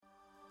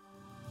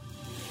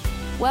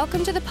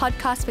Welcome to the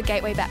podcast for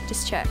Gateway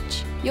Baptist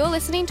Church. You're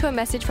listening to a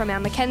message from our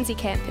Mackenzie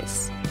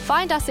campus.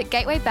 Find us at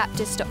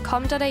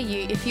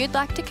gatewaybaptist.com.au if you'd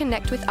like to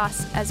connect with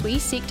us as we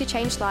seek to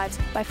change lives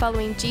by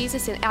following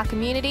Jesus in our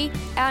community,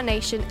 our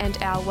nation, and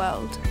our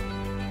world.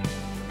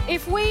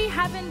 If we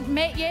haven't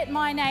met yet,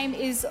 my name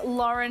is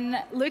Lauren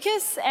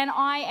Lucas and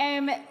I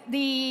am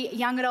the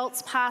young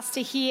adults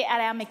pastor here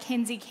at our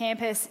Mackenzie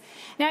campus.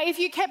 Now, if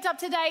you kept up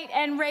to date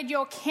and read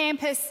your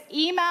campus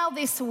email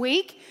this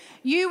week,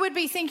 you would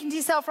be thinking to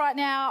yourself right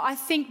now, I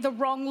think the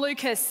wrong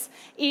Lucas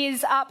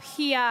is up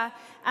here.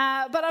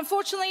 But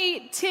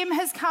unfortunately, Tim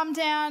has come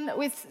down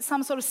with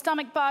some sort of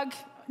stomach bug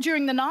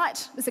during the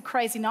night. It was a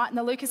crazy night in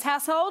the Lucas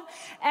household.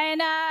 And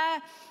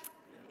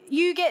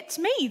you get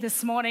me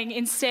this morning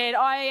instead.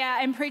 I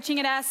am preaching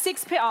at our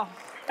 6 p.m. Oh,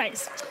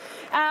 thanks.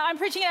 I'm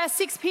preaching at our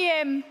 6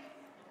 p.m.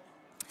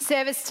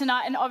 service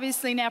tonight and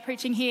obviously now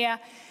preaching here.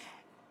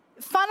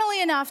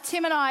 Funnily enough,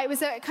 Tim and I, it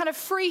was a kind of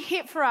free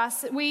hit for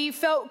us. We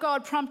felt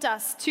God prompt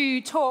us to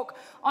talk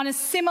on a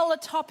similar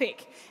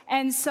topic.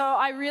 And so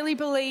I really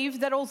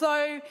believe that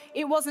although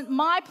it wasn't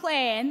my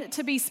plan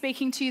to be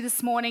speaking to you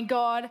this morning,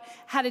 God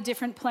had a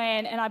different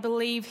plan. And I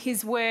believe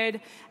his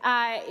word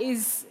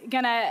is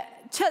going to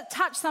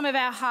touch some of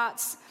our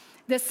hearts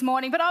this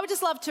morning. But I would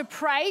just love to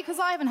pray because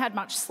I haven't had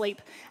much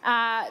sleep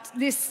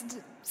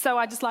so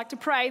I just like to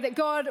pray that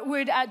God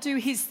would do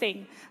his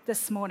thing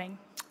this morning.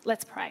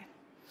 Let's pray.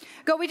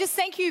 God, we just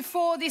thank you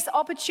for this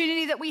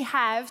opportunity that we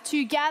have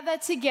to gather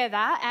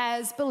together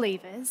as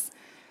believers,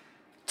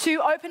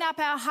 to open up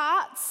our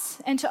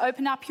hearts and to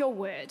open up your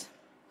word.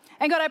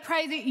 And God, I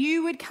pray that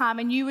you would come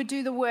and you would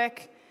do the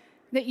work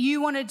that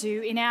you want to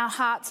do in our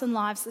hearts and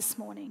lives this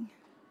morning.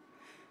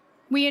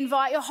 We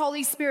invite your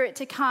Holy Spirit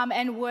to come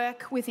and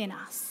work within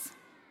us.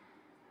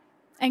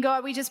 And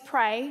God, we just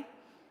pray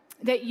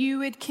that you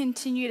would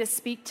continue to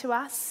speak to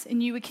us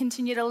and you would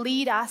continue to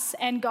lead us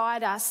and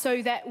guide us so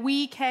that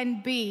we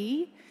can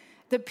be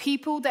the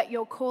people that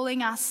you're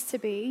calling us to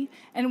be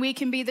and we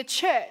can be the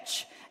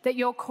church that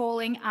you're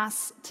calling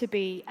us to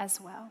be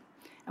as well.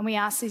 And we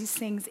ask these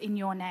things in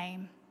your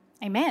name.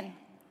 Amen.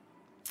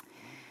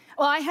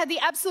 Well, I had the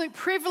absolute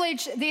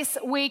privilege this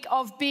week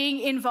of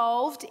being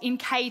involved in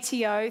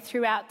KTO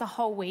throughout the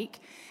whole week.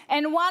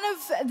 And one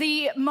of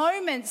the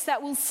moments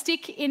that will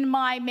stick in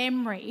my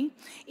memory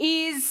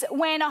is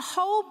when a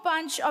whole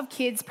bunch of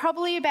kids,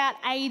 probably about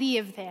 80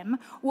 of them,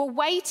 were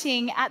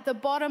waiting at the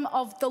bottom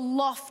of the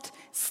loft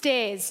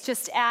stairs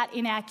just out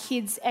in our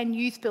kids and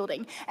youth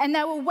building. And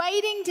they were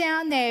waiting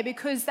down there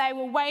because they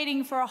were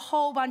waiting for a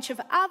whole bunch of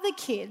other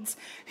kids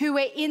who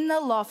were in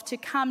the loft to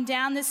come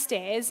down the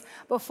stairs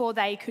before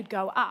they could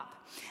go up.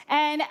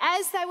 And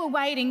as they were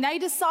waiting, they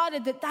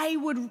decided that they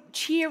would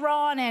cheer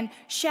on and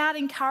shout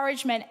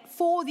encouragement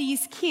for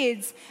these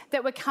kids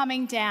that were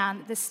coming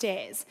down the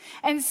stairs.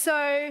 And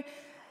so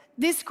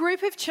this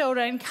group of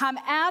children come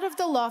out of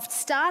the loft,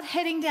 start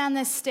heading down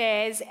the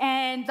stairs,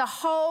 and the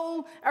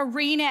whole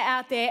arena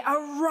out there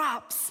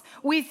erupts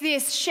with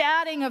this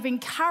shouting of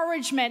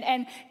encouragement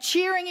and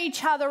cheering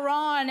each other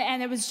on,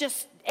 and it was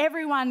just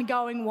everyone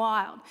going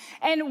wild.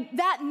 And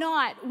that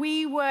night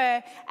we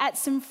were at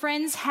some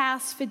friend's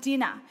house for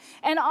dinner,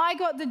 and I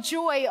got the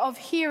joy of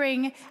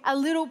hearing a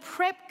little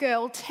prep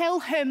girl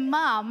tell her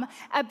mum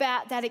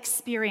about that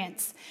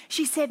experience.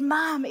 She said,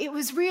 "Mum, it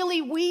was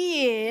really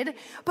weird,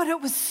 but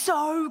it was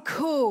so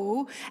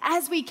cool.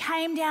 As we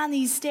came down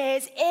these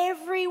stairs,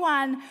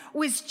 everyone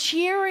was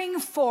cheering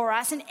for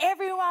us and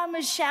everyone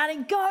was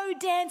shouting, 'Go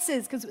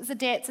dancers,' because it was the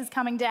dancers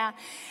coming down."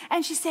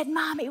 And she said,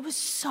 "Mum, it was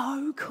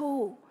so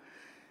cool."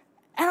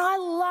 And I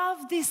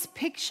love this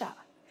picture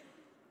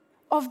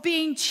of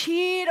being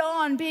cheered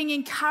on, being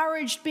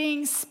encouraged,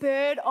 being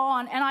spurred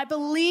on. And I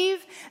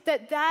believe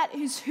that that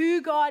is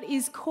who God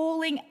is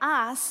calling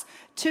us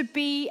to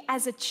be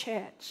as a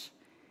church.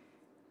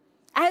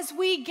 As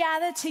we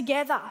gather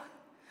together,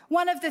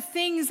 one of the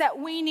things that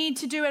we need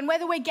to do, and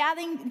whether we're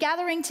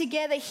gathering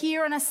together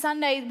here on a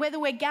Sunday, whether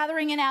we're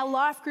gathering in our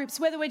life groups,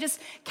 whether we're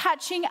just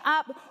catching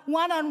up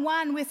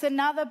one-on-one with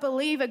another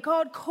believer,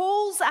 God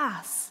calls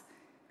us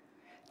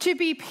to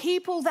be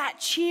people that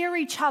cheer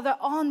each other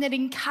on, that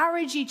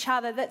encourage each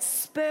other, that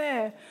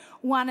spur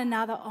one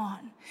another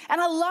on.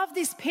 And I love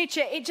this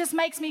picture. It just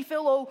makes me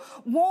feel all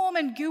warm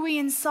and gooey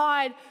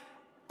inside.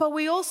 But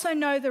we also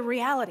know the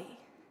reality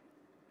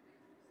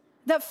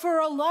that for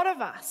a lot of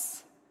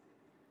us,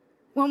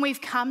 when we've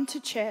come to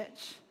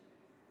church,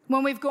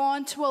 when we've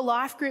gone to a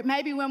life group,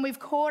 maybe when we've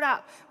caught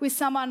up with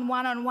someone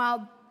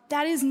one-on-one,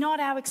 that is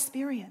not our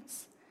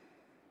experience.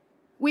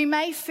 We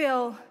may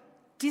feel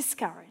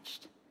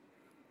discouraged.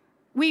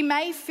 We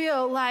may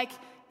feel like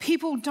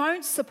people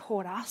don't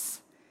support us,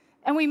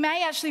 and we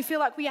may actually feel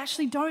like we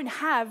actually don't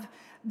have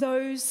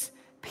those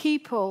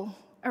people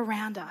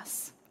around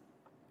us.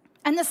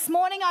 And this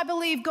morning, I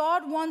believe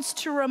God wants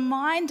to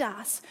remind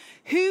us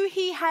who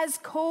he has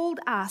called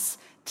us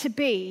to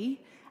be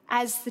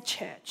as the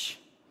church.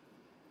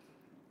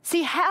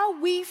 See, how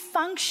we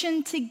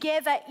function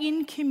together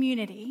in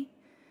community,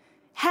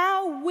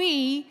 how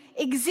we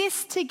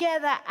exist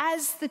together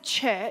as the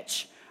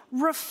church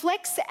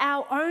reflects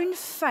our own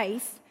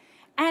faith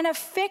and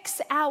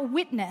affects our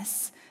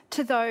witness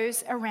to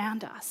those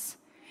around us.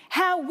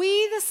 How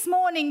we this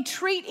morning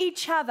treat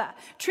each other,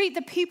 treat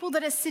the people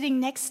that are sitting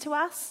next to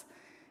us,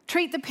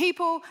 treat the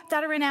people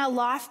that are in our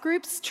life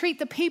groups, treat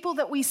the people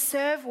that we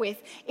serve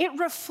with. It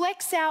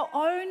reflects our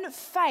own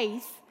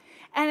faith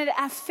and it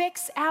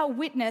affects our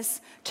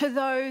witness to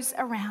those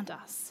around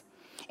us.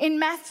 In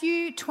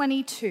Matthew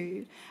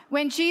 22,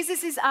 when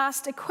Jesus is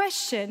asked a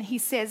question, he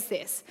says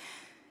this,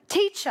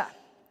 "Teacher,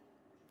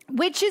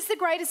 which is the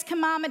greatest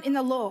commandment in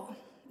the law?"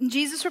 And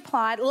Jesus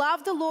replied,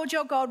 "Love the Lord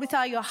your God with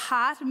all your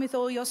heart and with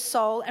all your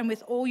soul and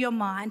with all your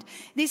mind.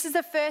 This is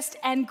the first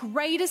and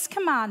greatest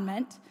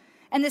commandment,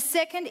 and the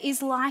second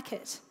is like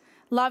it.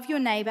 Love your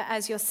neighbor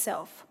as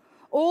yourself.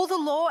 All the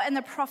law and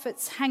the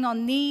prophets hang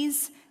on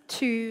these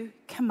two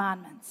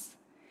commandments."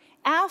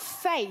 Our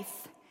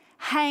faith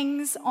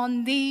hangs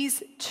on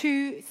these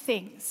two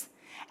things.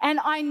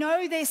 And I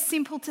know they're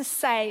simple to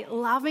say,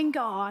 loving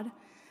God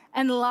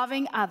and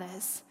loving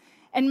others.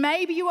 And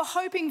maybe you were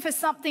hoping for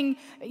something,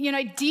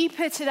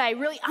 deeper today,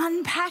 really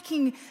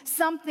unpacking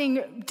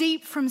something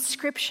deep from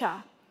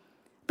Scripture.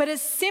 But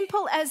as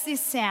simple as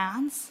this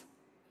sounds,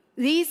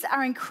 these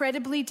are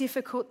incredibly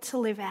difficult to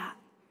live out.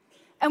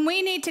 And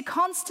we need to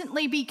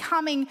constantly be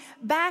coming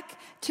back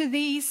to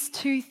these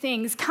two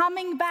things,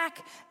 coming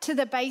back to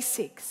the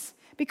basics,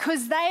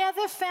 because they are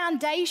the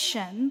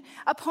foundation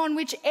upon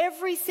which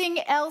everything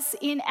else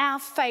in our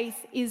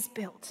faith is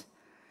built.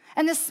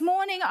 And this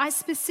morning, I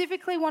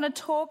specifically want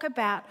to talk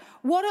about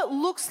what it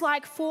looks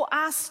like for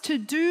us to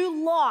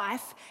do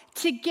life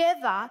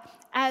together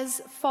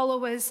as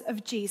followers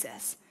of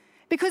Jesus.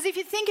 Because if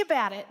you think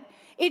about it,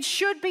 it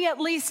should be at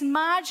least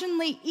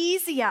marginally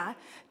easier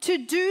to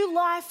do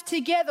life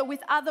together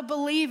with other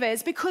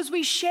believers because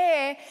we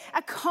share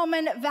a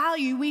common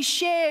value. We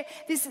share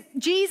this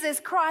Jesus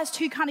Christ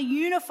who kind of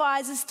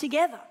unifies us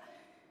together.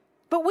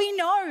 But we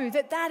know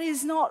that that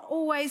is not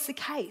always the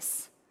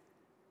case.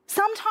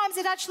 Sometimes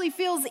it actually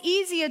feels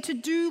easier to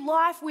do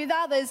life with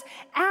others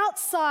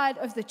outside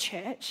of the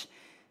church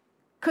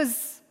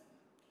because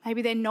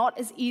maybe they're not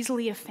as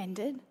easily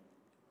offended.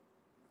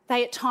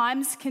 They at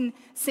times can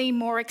seem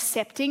more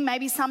accepting,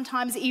 maybe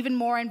sometimes even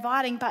more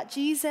inviting, but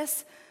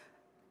Jesus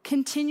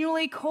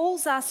continually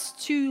calls us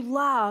to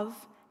love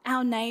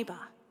our neighbor,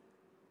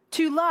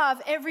 to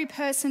love every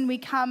person we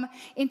come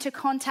into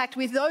contact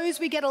with, those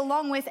we get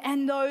along with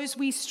and those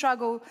we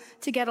struggle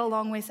to get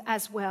along with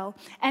as well.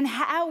 And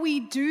how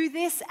we do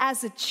this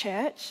as a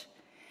church,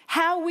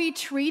 how we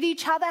treat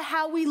each other,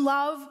 how we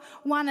love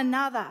one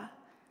another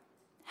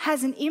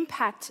has an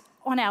impact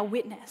on our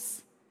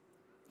witness.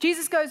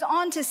 Jesus goes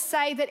on to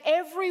say that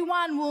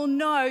everyone will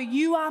know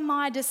you are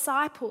my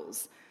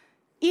disciples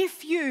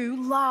if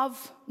you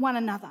love one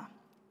another.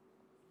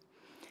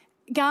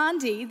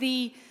 Gandhi,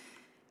 the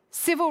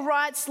civil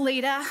rights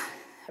leader,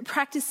 a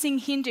practicing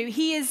Hindu,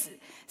 he is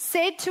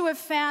said to have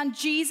found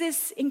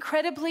Jesus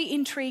incredibly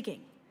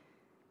intriguing.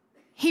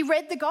 He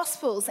read the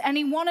Gospels and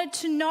he wanted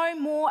to know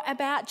more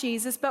about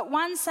Jesus, but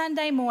one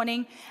Sunday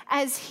morning,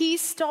 as he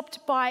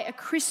stopped by a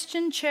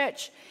Christian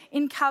church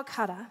in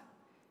Calcutta,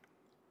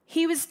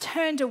 he was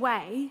turned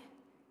away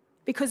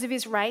because of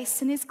his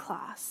race and his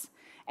class.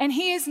 And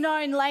he is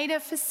known later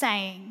for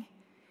saying,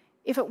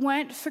 "If it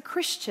weren't for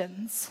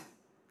Christians,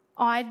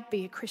 I'd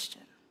be a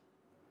Christian."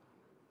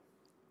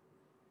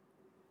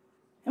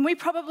 And we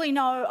probably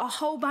know a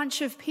whole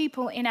bunch of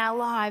people in our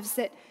lives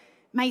that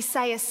may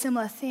say a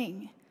similar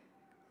thing.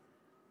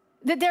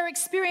 That their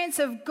experience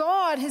of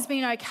God has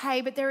been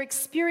okay, but their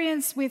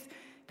experience with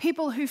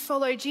people who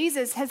follow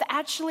Jesus has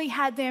actually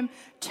had them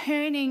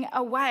turning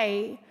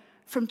away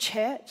from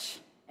church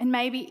and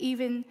maybe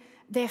even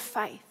their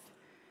faith.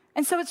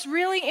 And so it's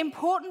really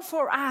important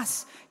for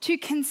us to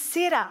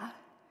consider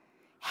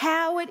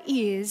how it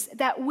is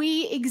that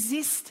we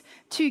exist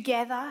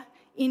together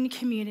in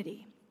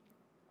community.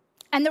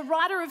 And the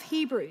writer of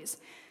Hebrews,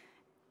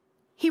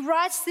 he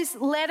writes this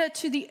letter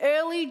to the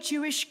early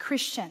Jewish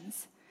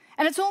Christians.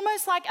 And it's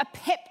almost like a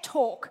pep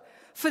talk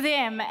for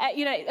them.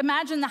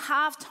 Imagine the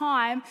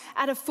halftime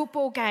at a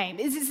football game.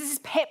 This is this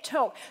pep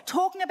talk,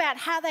 talking about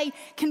how they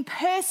can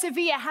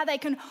persevere, how they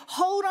can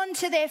hold on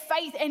to their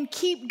faith and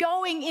keep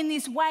going in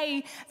this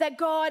way that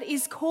God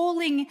is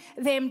calling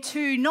them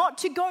to. Not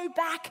to go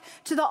back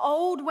to the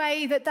old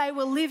way that they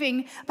were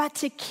living, but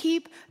to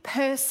keep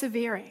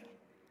persevering.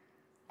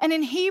 And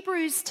in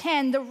Hebrews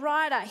 10, the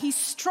writer, he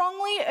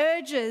strongly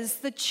urges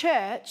the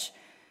church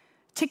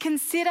to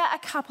consider a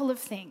couple of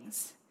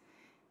things.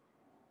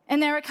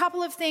 And there are a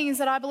couple of things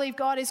that I believe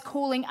God is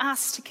calling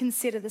us to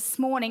consider this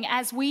morning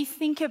as we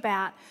think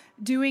about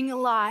doing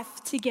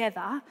life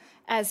together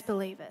as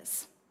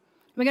believers.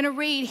 We're going to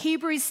read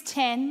Hebrews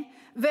 10,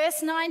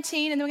 verse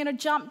 19, and then we're going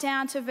to jump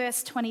down to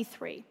verse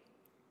 23.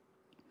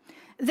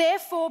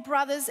 Therefore,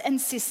 brothers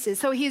and sisters,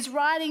 so he's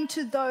writing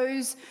to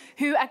those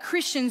who are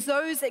Christians,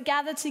 those that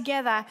gather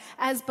together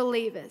as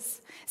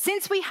believers.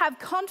 Since we have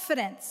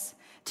confidence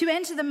to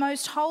enter the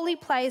most holy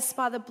place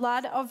by the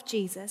blood of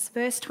Jesus,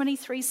 verse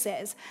 23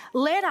 says,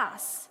 let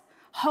us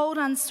hold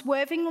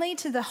unswervingly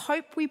to the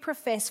hope we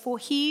profess, for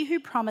he who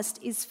promised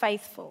is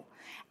faithful.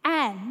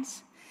 And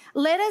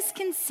let us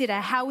consider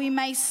how we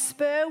may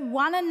spur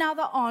one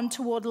another on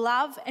toward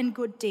love and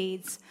good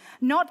deeds,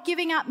 not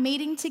giving up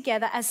meeting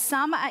together as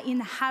some are in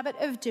the habit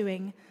of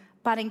doing,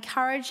 but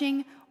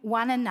encouraging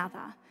one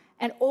another,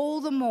 and all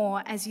the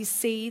more as you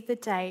see the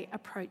day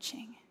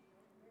approaching.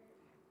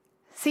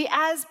 See,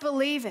 as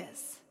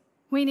believers,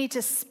 we need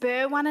to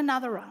spur one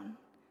another on,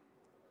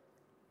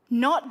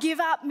 not give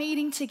up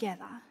meeting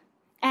together,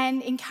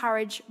 and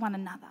encourage one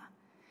another.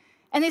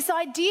 And this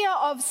idea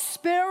of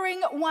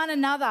spurring one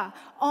another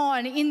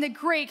on in the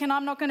Greek, and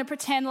I'm not going to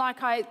pretend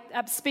like I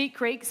speak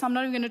Greek, so I'm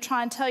not even going to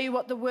try and tell you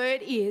what the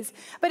word is,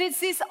 but it's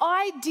this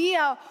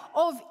idea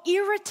of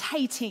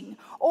irritating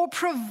or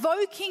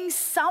provoking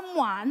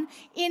someone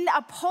in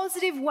a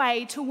positive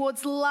way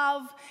towards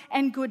love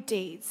and good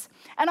deeds.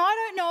 And I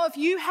don't know if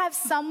you have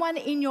someone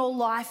in your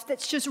life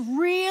that's just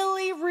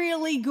really,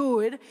 really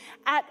good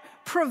at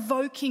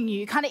provoking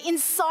you, kind of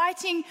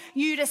inciting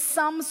you to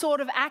some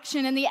sort of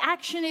action, and the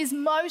action is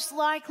most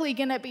likely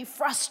going to be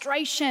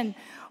frustration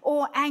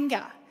or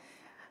anger.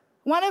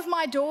 One of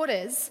my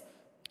daughters,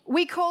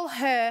 we call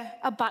her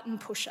a button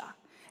pusher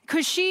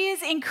because she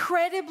is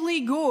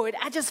incredibly good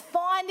at just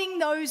finding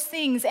those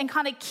things and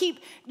kind of keep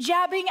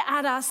jabbing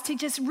at us to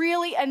just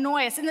really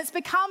annoy us. And it's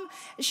become,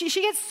 she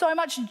gets so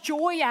much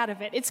joy out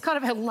of it. It's kind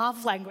of her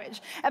love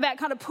language about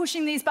kind of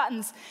pushing these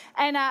buttons.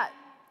 And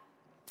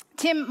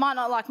Tim might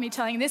not like me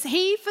telling you this.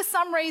 He, for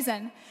some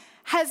reason,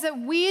 has a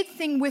weird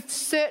thing with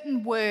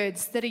certain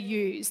words that are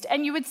used.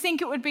 And you would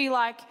think it would be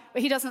like,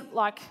 well, he doesn't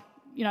like,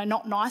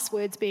 not nice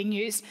words being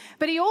used.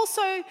 But he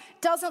also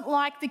doesn't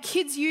like the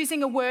kids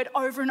using a word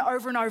over and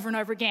over and over and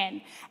over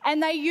again.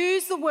 And they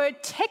use the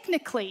word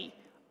technically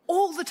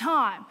all the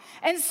time.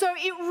 And so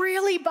it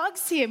really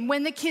bugs him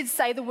when the kids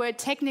say the word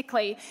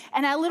technically.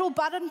 And our little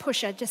button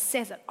pusher just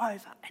says it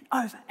over and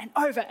over and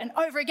over and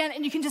over again.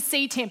 And you can just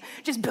see Tim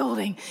just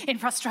building in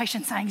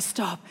frustration, saying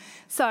stop.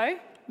 So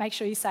make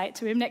sure you say it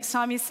to him next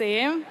time you see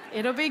him.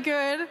 It'll be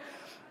good.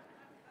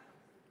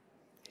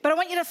 But I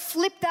want you to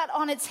flip that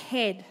on its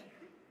head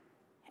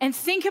and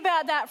think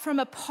about that from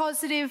a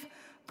positive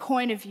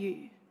point of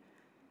view.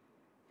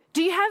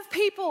 Do you have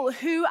people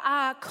who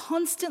are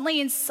constantly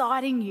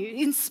inciting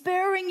you,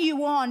 spurring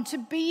you on to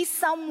be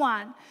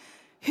someone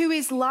who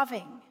is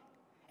loving?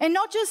 And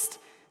not just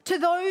to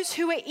those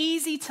who are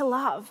easy to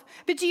love,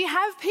 but do you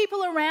have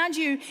people around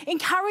you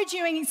encouraging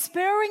you and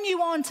spurring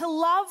you on to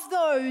love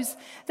those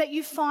that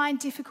you find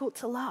difficult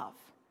to love?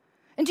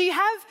 And do you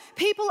have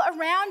people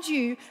around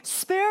you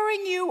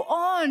spurring you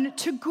on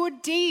to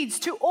good deeds,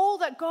 to all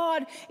that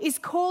God is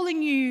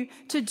calling you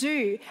to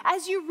do?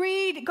 As you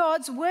read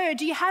God's word,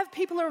 do you have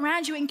people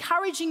around you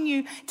encouraging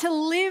you to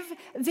live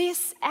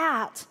this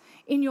out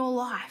in your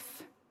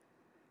life?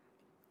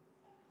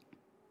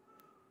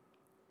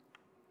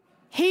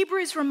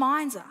 Hebrews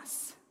reminds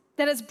us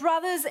that as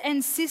brothers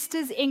and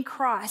sisters in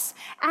Christ,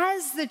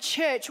 as the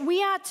church,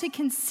 we are to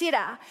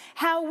consider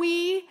how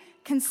we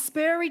can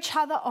spur each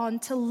other on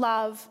to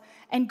love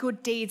and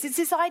good deeds. It's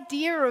this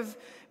idea of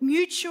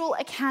mutual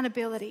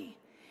accountability.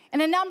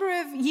 And a number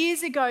of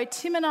years ago,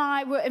 Tim and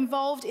I were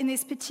involved in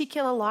this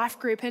particular life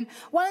group. And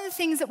one of the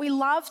things that we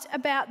loved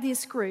about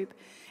this group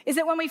is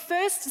that when we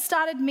first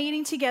started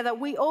meeting together,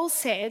 we all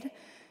said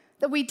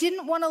that we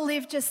didn't want to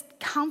live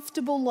just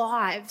comfortable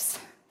lives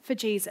for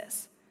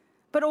Jesus.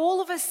 But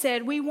all of us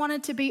said we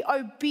wanted to be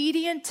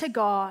obedient to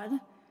God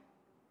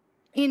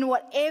in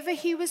whatever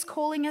he was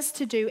calling us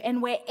to do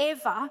and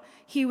wherever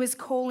he was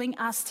calling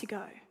us to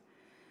go.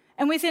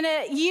 And within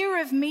a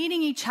year of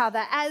meeting each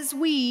other, as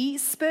we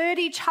spurred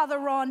each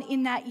other on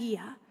in that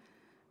year,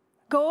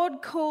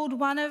 God called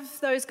one of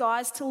those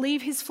guys to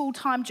leave his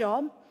full-time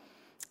job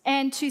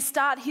and to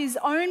start his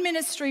own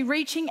ministry,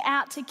 reaching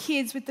out to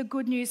kids with the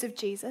good news of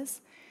Jesus.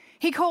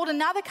 He called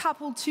another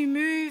couple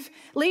to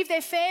leave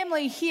their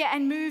family here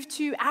and move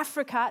to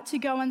Africa to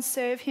go and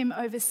serve him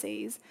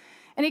overseas.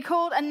 And he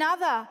called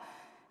another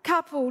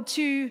couple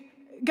to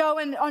go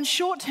on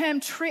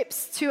short-term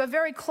trips to a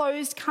very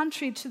closed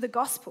country to the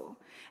gospel.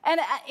 And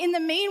in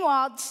the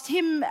meanwhile,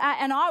 Tim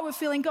and I were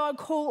feeling God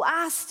call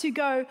us to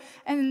go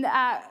and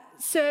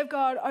serve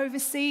God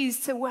overseas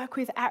to work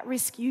with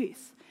at-risk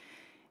youth.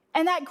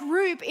 And that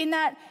group in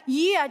that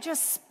year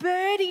just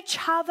spurred each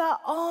other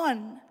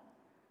on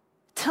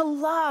to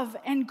love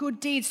and good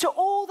deeds, to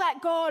all that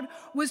God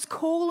was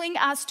calling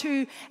us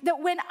to,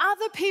 that when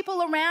other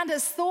people around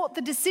us thought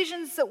the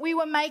decisions that we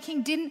were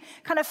making didn't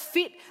kind of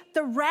fit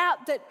the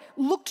route that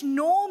looked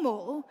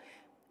normal,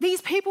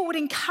 these people would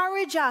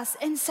encourage us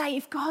and say,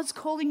 if God's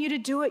calling you to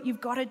do it,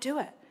 you've got to do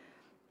it.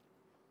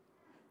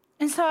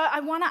 And so I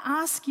want to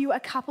ask you a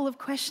couple of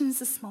questions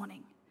this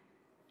morning.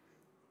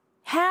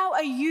 How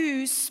are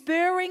you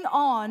spurring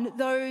on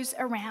those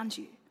around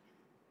you?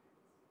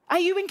 Are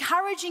you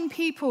encouraging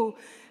people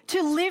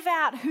to live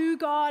out who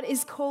God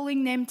is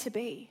calling them to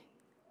be?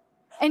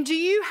 And do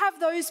you have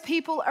those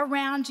people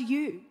around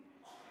you?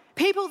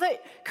 People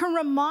that can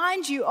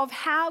remind you of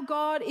how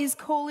God is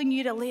calling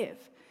you to live.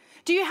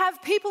 Do you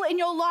have people in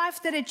your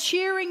life that are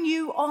cheering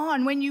you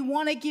on when you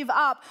want to give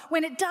up,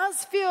 when it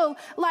does feel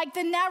like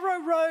the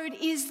narrow road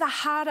is the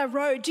harder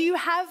road? Do you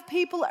have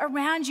people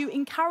around you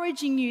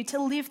encouraging you to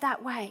live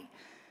that way?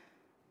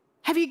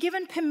 Have you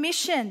given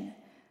permission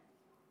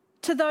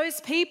to those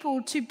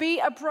people to be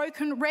a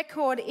broken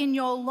record in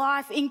your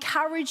life,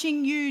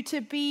 encouraging you to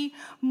be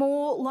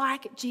more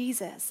like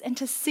Jesus and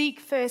to seek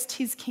first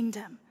his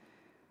kingdom?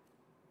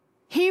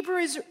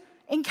 Hebrews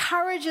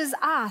encourages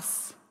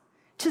us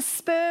to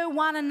spur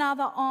one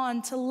another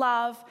on to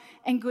love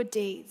and good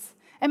deeds.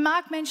 And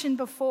Mark mentioned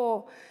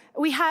before,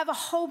 we have a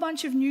whole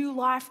bunch of new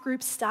life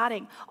groups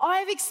starting.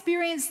 I've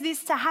experienced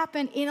this to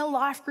happen in a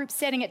life group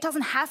setting. It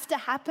doesn't have to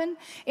happen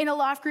in a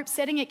life group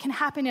setting. It can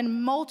happen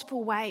in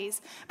multiple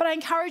ways. But I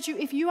encourage you,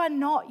 if you are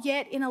not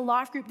yet in a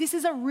life group, this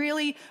is a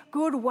really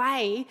good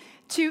way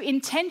to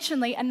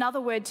intentionally,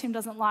 another word Tim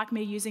doesn't like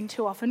me using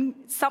too often,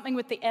 something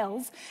with the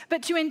L's,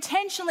 but to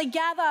intentionally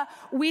gather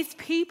with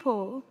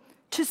people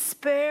to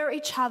spur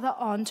each other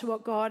on to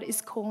what God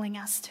is calling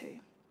us to.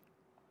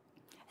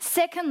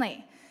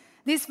 Secondly,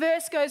 this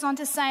verse goes on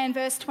to say in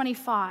verse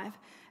 25,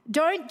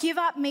 don't give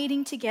up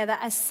meeting together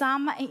as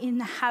some are in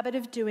the habit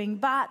of doing,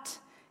 but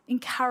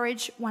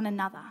encourage one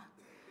another.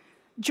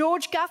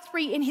 George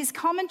Guthrie, in his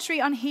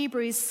commentary on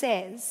Hebrews,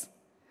 says,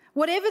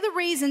 whatever the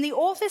reason, the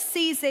author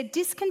sees their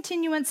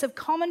discontinuance of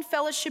common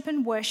fellowship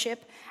and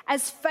worship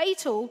as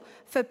fatal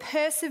for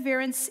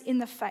perseverance in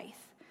the faith.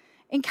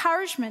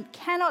 Encouragement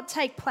cannot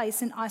take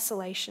place in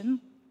isolation.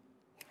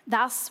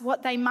 Thus,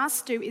 what they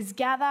must do is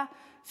gather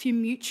for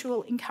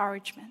mutual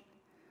encouragement.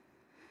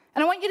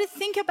 And I want you to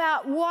think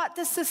about what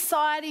the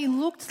society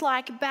looked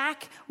like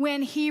back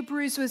when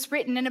Hebrews was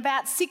written in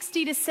about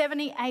 60 to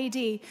 70 AD.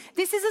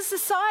 This is a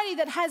society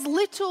that has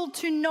little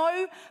to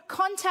no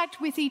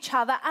contact with each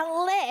other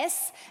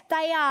unless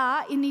they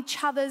are in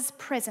each other's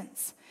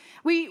presence.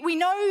 We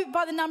know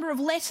by the number of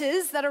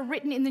letters that are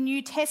written in the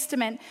New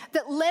Testament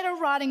that letter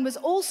writing was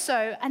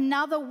also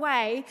another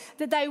way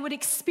that they would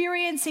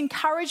experience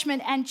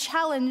encouragement and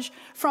challenge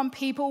from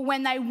people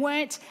when they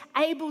weren't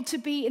able to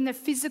be in the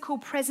physical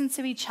presence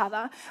of each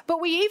other.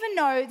 But we even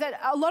know that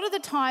a lot of the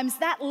times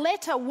that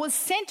letter was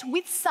sent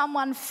with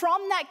someone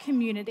from that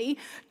community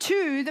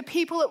to the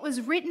people it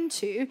was written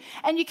to.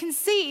 And you can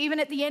see even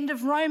at the end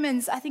of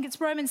Romans, I think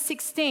it's Romans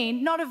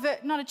 16, not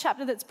a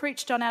chapter that's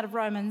preached on out of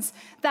Romans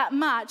that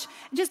much,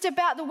 just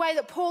about the way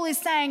that Paul is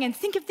saying, and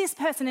think of this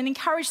person and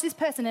encourage this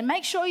person and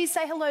make sure you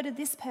say hello to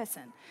this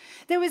person.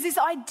 There was this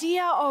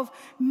idea of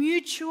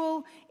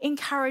mutual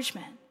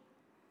encouragement.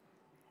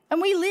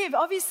 And we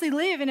obviously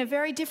live in a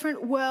very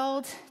different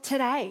world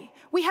today.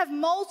 We have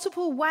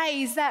multiple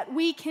ways that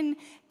we can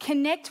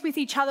connect with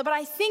each other, but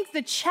I think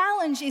the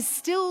challenge is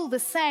still the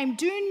same.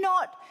 Do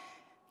not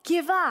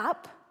give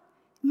up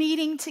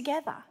meeting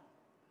together.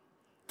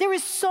 There are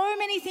so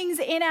many things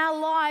in our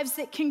lives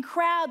that can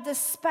crowd the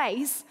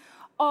space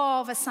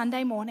of a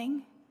Sunday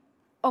morning,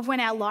 of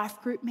when our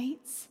life group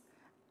meets,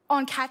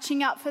 on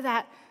catching up for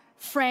that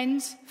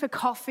friend for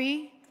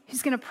coffee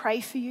who's going to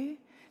pray for you.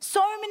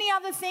 So many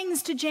other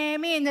things to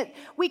jam in that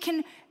we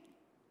can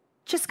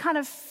just kind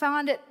of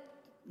find it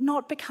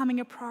not becoming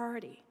a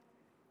priority.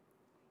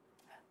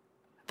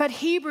 But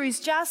Hebrews,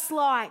 just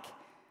like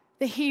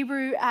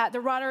the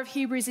writer of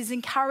Hebrews is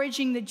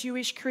encouraging the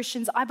Jewish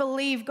Christians, I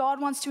believe God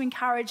wants to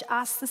encourage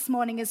us this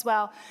morning as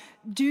well.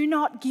 Do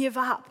not give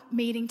up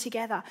meeting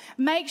together.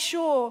 Make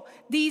sure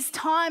these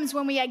times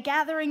when we are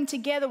gathering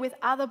together with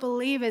other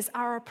believers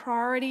are a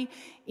priority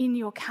in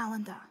your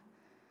calendar.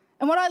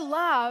 And what I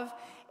love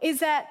is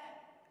that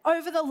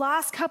over the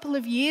last couple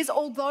of years,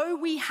 although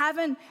we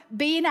haven't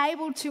been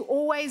able to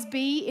always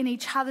be in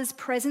each other's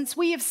presence,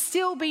 we have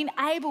still been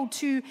able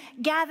to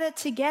gather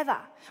together.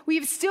 We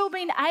have still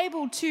been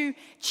able to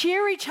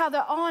cheer each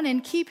other on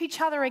and keep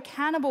each other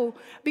accountable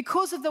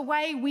because of the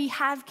way we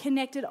have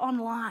connected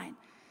online.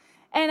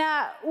 And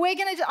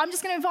I'm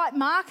just going to invite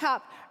Mark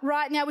up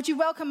right now. Would you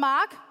welcome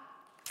Mark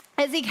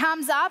as he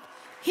comes up?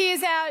 He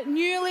is our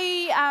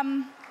newly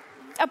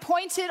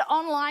appointed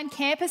online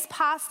campus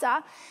pastor.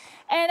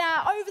 And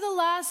over the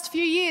last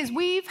few years,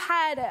 we've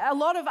had a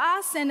lot of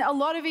us and a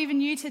lot of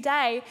even you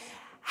today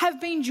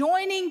have been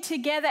joining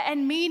together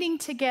and meeting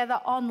together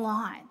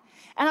online.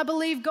 And I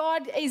believe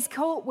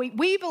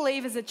we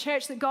believe as a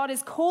church that God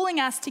is calling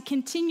us to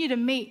continue to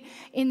meet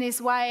in this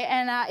way.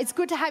 And it's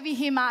good to have you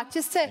here, Mark,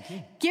 just to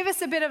give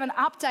us a bit of an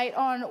update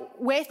on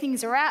where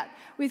things are at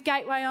with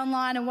Gateway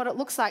Online and what it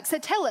looks like. So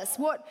tell us,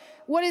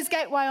 what is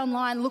Gateway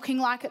Online looking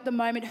like at the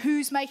moment?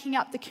 Who's making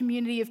up the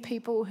community of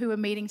people who are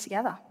meeting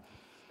together?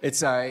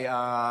 It's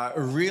a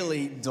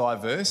really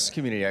diverse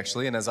community,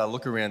 actually, and as I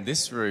look around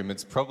this room,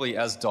 it's probably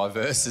as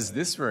diverse as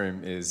this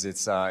room is.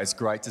 It's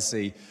great to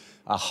see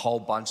a whole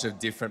bunch of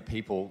different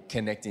people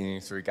connecting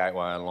through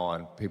Gateway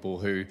Online, people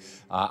who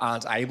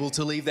aren't able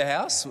to leave the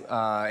house,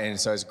 and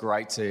so it's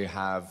great to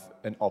have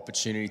an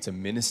opportunity to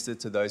minister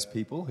to those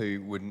people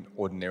who wouldn't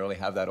ordinarily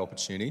have that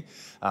opportunity,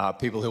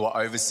 people who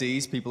are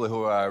overseas, people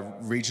who are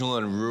regional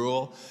and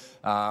rural.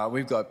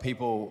 We've got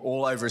people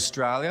all over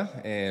Australia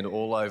and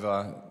all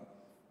over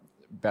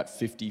about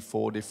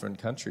 54 different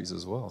countries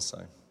as well.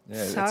 So,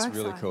 yeah, So it's really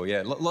exciting. cool.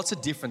 Yeah, lots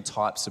of different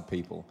types of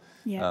people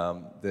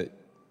that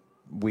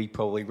we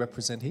probably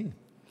represent here.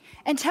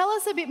 And tell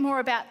us a bit more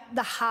about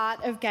the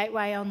heart of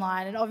Gateway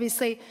Online. And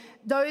obviously,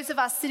 those of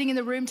us sitting in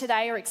the room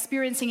today are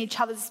experiencing each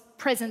other's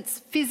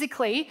presence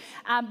physically,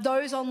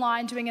 those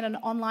online doing it in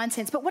an online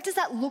sense. But what does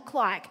that look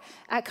like,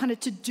 kind of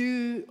to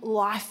do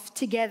life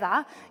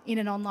together in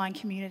an online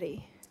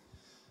community?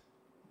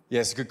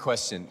 Yeah, it's a good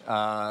question.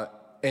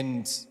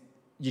 And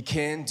you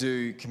can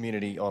do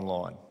community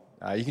online.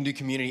 You can do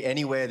community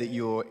anywhere that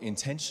you're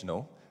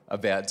intentional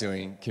about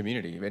doing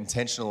community,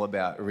 intentional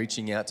about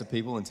reaching out to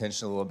people,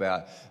 intentional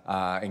about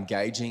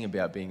engaging,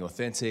 about being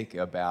authentic,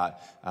 about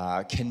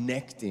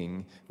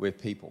connecting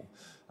with people.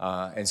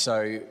 And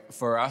so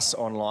for us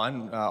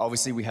online,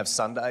 obviously we have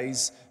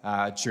Sundays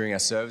during our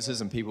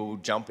services, and people will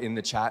jump in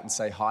the chat and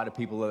say hi to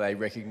people that they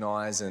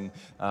recognise, and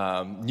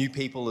new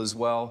people as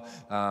well.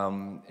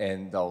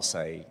 And they'll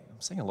say,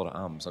 I'm saying a lot of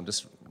ums, I'm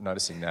just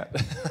noticing that.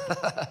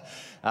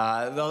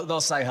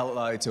 They'll say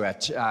hello to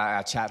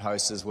our chat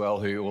hosts as well,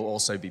 who will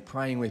also be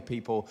praying with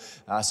people.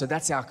 So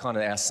that's our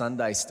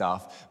Sunday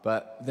stuff.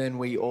 But then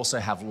we also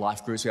have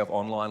life groups. We have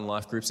online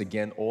life groups,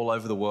 again, all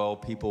over the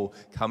world, people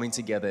coming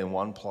together in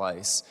one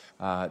place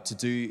to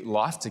do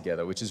life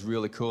together, which is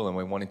really cool. And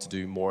we're wanting to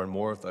do more and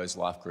more of those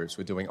life groups.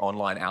 We're doing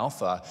online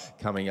alpha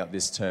coming up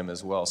this term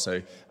as well.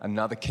 So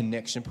another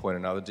connection point,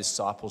 another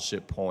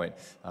discipleship point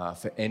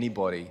for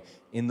anybody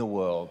in the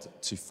world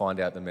to find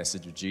out the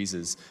message of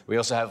Jesus. We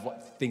also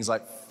have things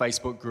like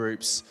Facebook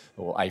groups,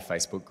 or a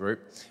Facebook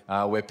group,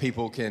 where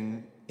people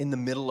can, in the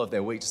middle of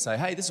their week, to say,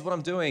 hey, this is what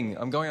I'm doing.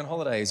 I'm going on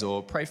holidays,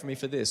 or pray for me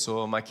for this,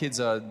 or my kids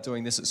are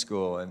doing this at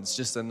school. And it's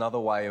just another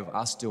way of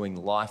us doing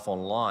life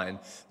online,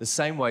 the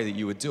same way that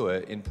you would do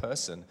it in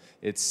person.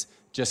 It's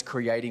just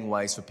creating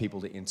ways for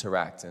people to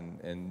interact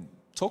and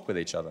talk with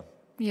each other.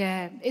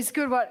 Yeah, it's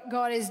good what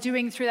God is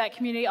doing through that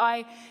community.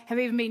 I have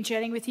even been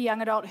journeying with a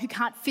young adult who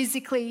can't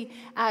physically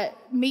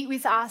meet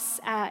with us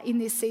in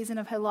this season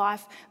of her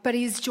life, but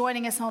is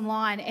joining us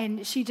online,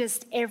 and she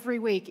just every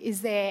week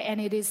is there,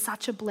 and it is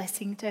such a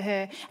blessing to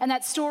her. And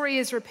that story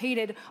is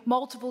repeated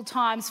multiple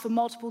times for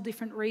multiple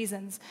different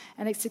reasons,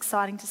 and it's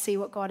exciting to see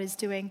what God is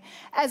doing.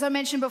 As I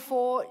mentioned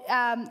before,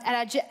 at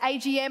our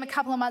AGM a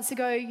couple of months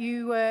ago,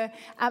 you were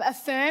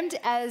affirmed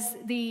as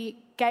the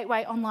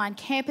Gateway Online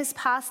Campus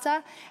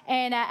Pastor.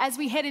 And as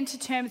we head into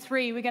term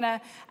 3, we're going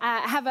to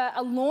have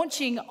a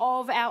launching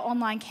of our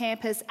online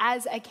campus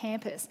as a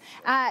campus.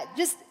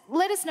 Just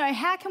let us know,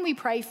 how can we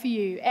pray for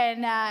you?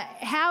 And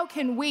how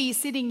can we,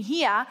 sitting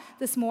here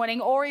this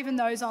morning, or even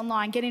those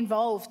online, get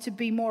involved to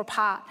be more a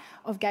part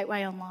of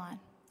Gateway Online?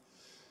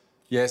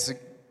 Yeah, it's a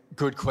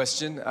good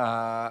question.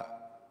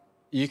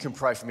 You can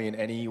pray for me in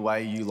any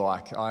way you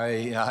like.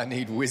 I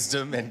need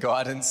wisdom and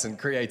guidance and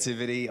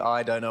creativity.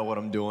 I don't know what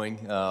I'm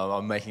doing.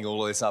 I'm making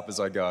all of this up as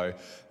I go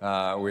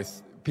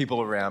with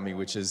people around me,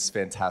 which is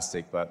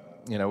fantastic.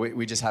 But, you know,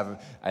 we just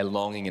have a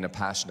longing and a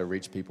passion to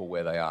reach people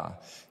where they are.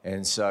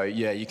 And so,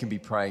 yeah, you can be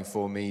praying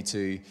for me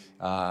to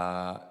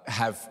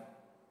have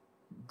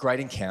great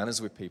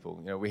encounters with people.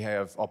 You know, we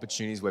have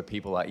opportunities where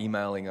people are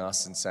emailing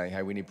us and saying,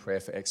 hey, we need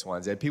prayer for X, Y,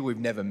 and Z. People we've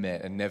never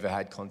met and never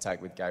had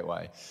contact with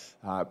Gateway.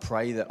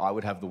 Pray that I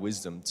would have the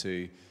wisdom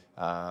to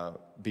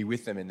be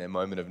with them in their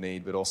moment of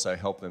need, but also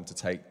help them to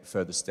take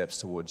further steps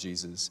toward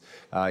Jesus.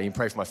 You can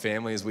pray for my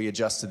family as we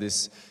adjust to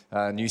this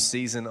new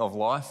season of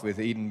life, with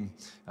Eden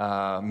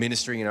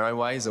ministering in her own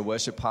way as a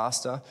worship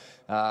pastor.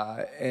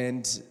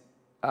 And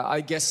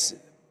I guess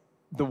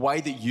the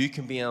way that you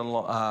can be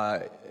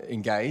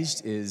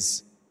engaged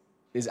is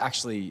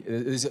actually,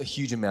 there's a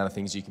huge amount of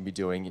things you can be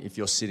doing if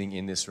you're sitting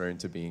in this room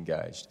to be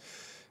engaged.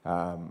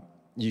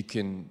 You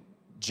can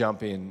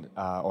jump in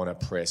on a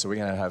prayer. So we're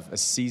going to have a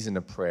season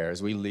of prayer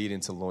as we lead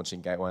into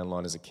launching Gateway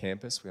Online as a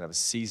campus. We're going to have a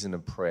season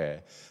of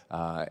prayer,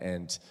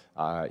 and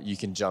you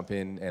can jump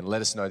in and let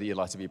us know that you'd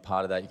like to be a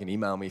part of that. You can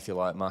email me if you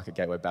like,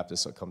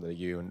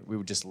 mark@gatewaybaptist.com.au, and we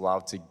would just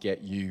love to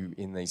get you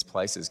in these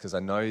places, because I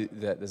know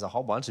that there's a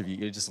whole bunch of you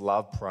who just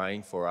love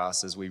praying for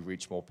us as we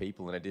reach more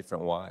people in a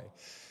different way.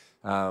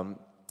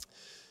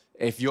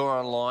 If you're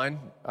online,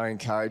 I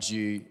encourage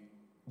you,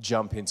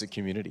 jump into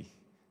community,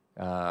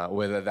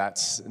 whether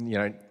that's, you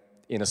know,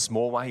 in a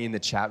small way in the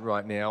chat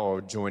right now, or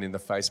join in the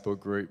Facebook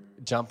group.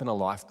 Jump in a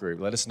life group.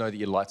 Let us know that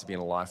you'd like to be in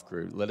a life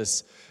group. Let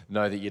us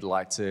know that you'd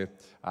like to,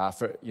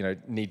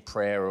 need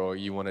prayer, or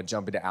you want to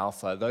jump into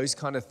Alpha. Those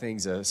kind of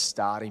things are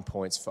starting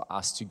points for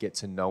us to get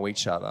to know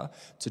each other,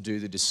 to do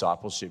the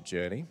discipleship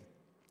journey.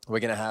 We're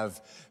going to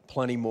have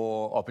plenty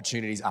more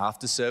opportunities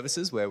after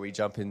services, where we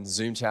jump in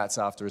Zoom chats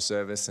after a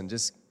service and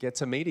just get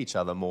to meet each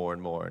other more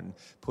and more, and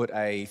put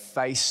a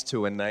face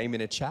to a name in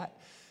a chat.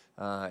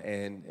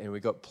 And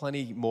we've got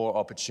plenty more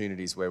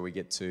opportunities where we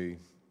get to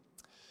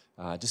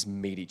just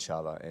meet each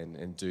other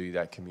and do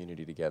that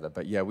community together.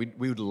 But yeah, we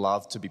would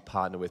love to be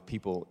partnered with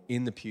people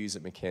in the pews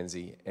at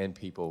Mackenzie and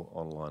people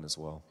online as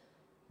well.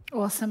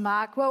 Awesome,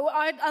 Mark. Well,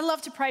 I'd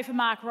love to pray for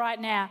Mark right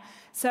now.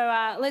 So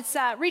let's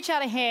reach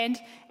out a hand,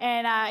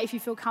 and if you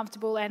feel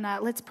comfortable, and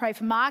let's pray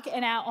for Mark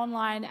and our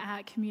online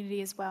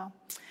community as well.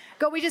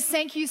 God, we just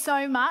thank you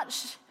so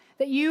much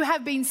that you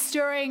have been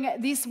stirring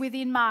this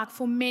within Mark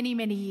for many,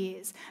 many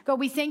years. God,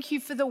 we thank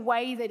you for the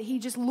way that he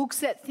just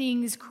looks at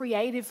things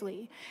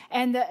creatively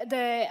and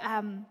the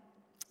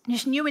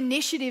just new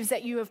initiatives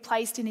that you have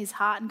placed in his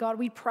heart. And God,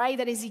 we pray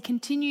that as he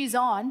continues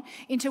on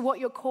into what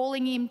you're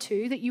calling him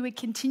to, that you would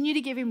continue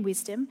to give him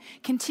wisdom,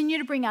 continue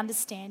to bring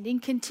understanding,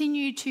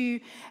 continue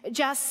to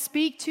just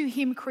speak to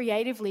him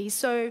creatively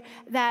so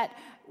that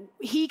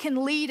he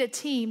can lead a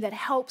team that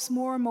helps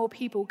more and more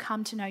people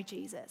come to know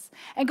Jesus.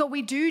 And God,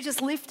 we do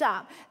just lift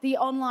up the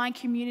online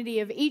community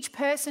of each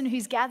person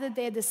who's gathered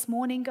there this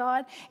morning,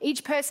 God,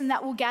 each person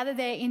that will gather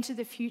there into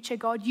the future,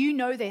 God, you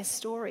know their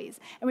stories.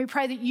 And we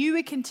pray that you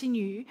would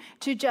continue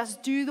to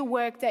just do the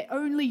work that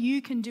only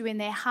you can do in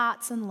their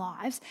hearts and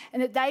lives,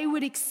 and that they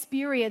would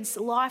experience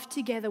life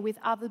together with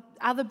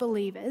other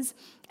believers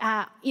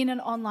in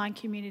an online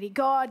community.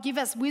 God, give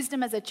us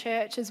wisdom as a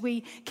church as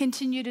we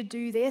continue to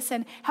do this,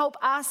 and help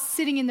us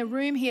sitting in the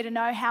room here to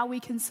know how we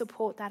can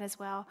support that as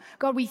well.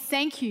 God, we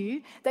thank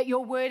you that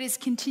your word is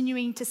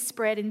continuing to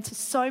spread into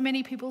so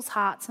many people's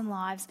hearts and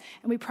lives,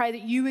 and we pray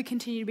that you would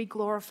continue to be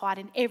glorified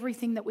in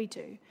everything that we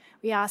do.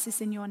 We ask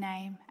this in your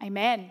name.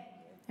 Amen.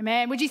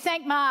 Amen. Would you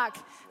thank Mark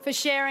for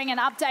sharing and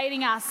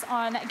updating us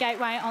on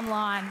Gateway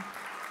Online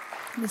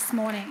this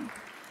morning?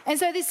 And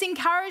so this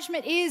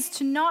encouragement is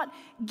to not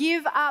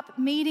give up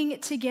meeting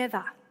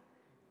together,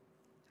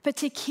 but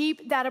to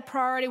keep that a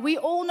priority. We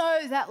all know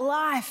that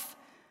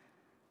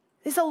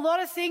there's a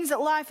lot of things that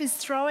life is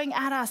throwing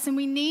at us, and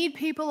we need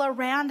people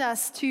around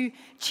us to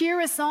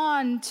cheer us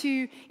on,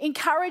 to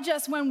encourage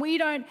us when we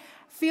don't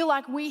feel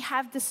like we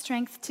have the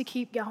strength to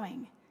keep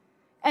going.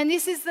 And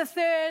this is the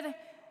third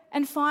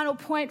and final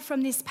point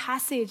from this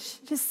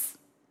passage. Just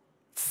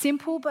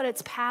simple, but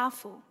it's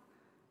powerful.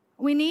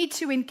 We need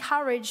to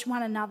encourage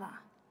one another.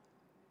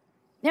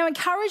 Now,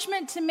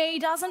 encouragement to me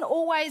doesn't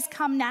always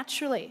come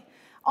naturally.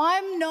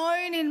 I'm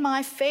known in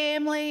my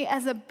family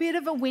as a bit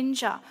of a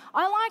whinger.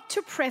 I like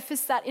to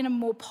preface that in a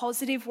more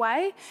positive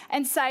way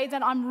and say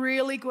that I'm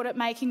really good at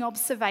making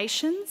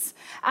observations.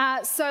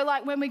 So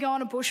like when we go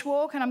on a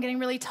bushwalk and I'm getting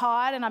really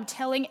tired and I'm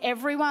telling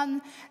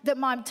everyone that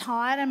I'm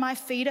tired and my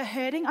feet are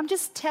hurting, I'm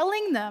just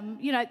telling them,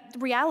 the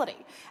reality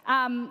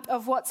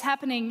of what's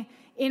happening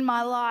in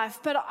my life.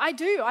 But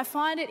I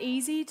find it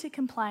easy to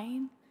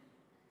complain.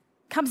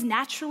 It comes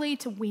naturally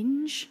to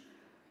whinge.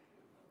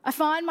 I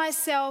find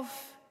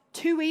myself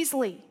too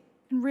easily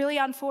and really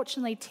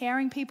unfortunately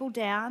tearing people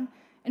down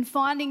and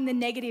finding the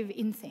negative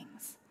in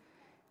things.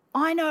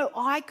 I know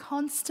I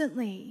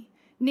constantly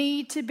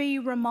need to be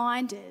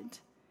reminded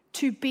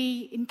to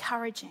be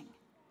encouraging.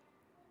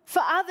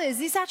 For others,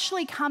 this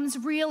actually comes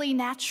really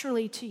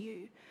naturally to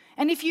you.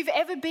 And if you've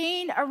ever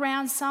been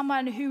around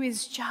someone who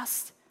is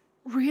just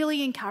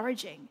really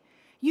encouraging,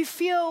 you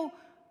feel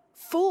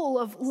full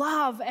of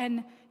love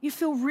and you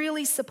feel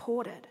really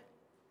supported.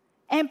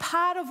 And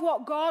part of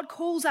what God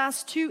calls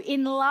us to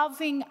in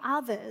loving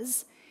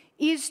others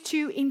is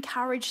to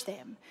encourage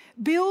them,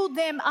 build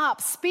them up,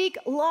 speak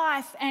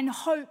life and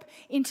hope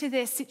into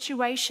their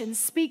situation,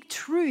 speak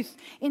truth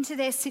into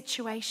their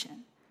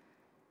situation.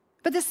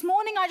 But this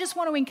morning, I just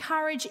want to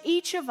encourage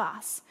each of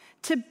us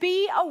to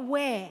be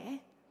aware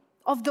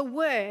of the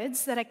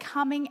words that are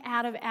coming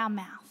out of our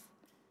mouth.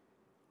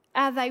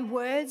 Are they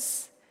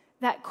words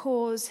that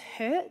cause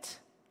hurt?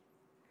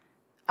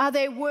 Are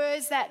they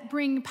words that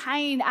bring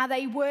pain? Are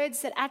they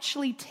words that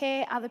actually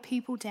tear other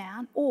people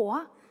down?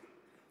 Or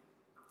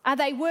are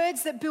they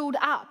words that build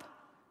up,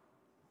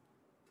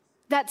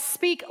 that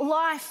speak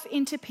life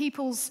into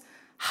people's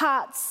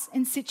hearts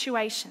and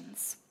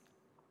situations?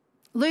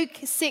 Luke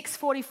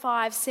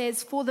 6:45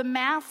 says, "For the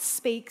mouth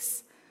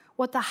speaks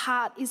what the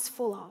heart is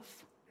full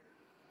of."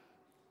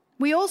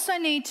 We also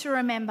need to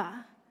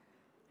remember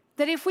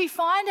that if we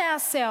find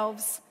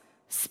ourselves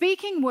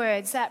speaking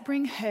words that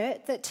bring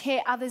hurt, that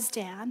tear others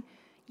down,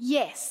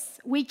 yes,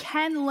 we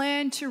can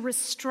learn to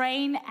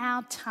restrain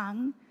our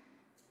tongue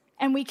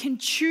and we can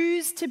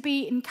choose to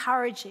be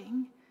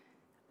encouraging,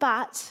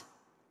 but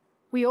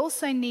we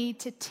also need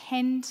to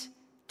tend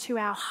to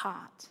our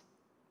heart.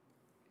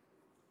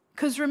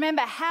 Because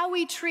remember, how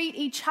we treat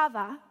each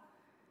other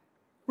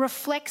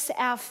reflects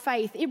our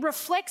faith. It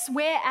reflects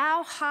where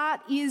our heart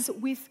is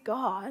with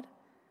God,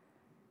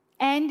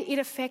 and it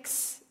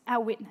affects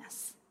our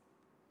witness.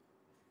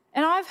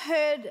 And I've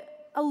heard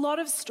a lot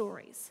of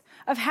stories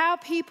of how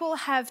people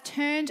have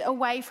turned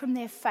away from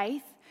their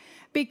faith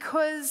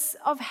because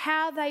of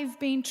how they've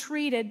been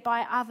treated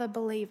by other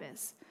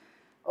believers,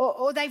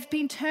 or they've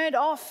been turned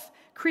off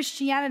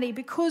Christianity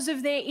because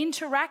of their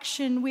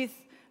interaction with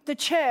the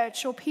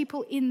church or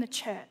people in the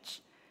church.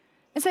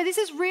 And so this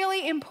is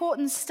really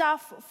important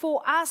stuff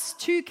for us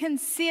to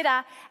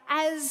consider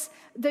as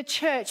the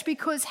church,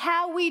 because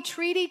how we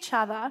treat each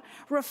other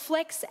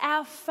reflects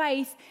our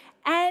faith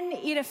and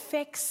it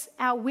affects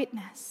our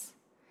witness.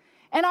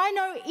 And I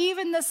know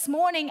even this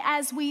morning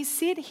as we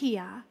sit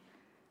here,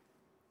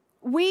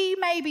 we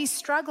may be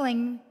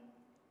struggling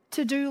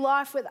to do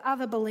life with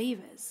other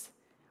believers.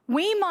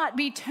 We might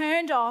be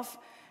turned off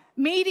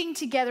meeting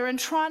together and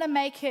trying to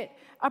make it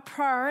a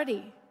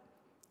priority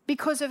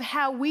because of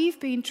how we've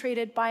been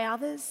treated by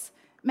others,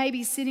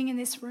 maybe sitting in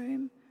this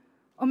room,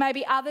 or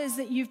maybe others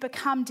that you've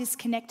become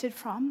disconnected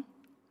from.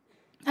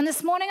 And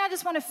this morning I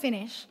just want to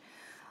finish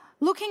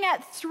looking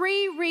at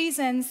 3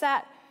 reasons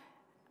that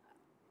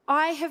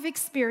I have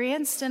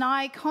experienced and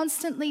I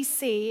constantly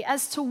see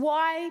as to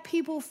why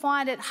people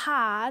find it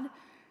hard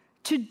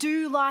to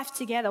do life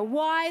together,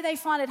 why they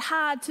find it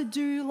hard to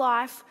do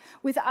life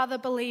with other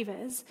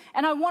believers.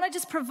 And I want to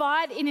just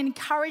provide an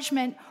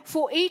encouragement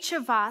for each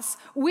of us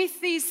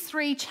with these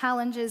 3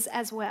 challenges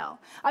as well.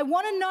 I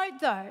want to note,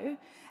 though,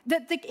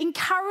 that the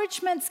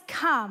encouragements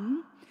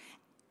come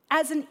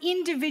as an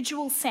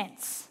individual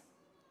sense.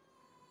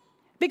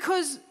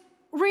 Because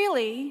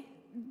really,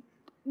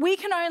 we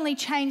can only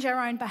change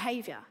our own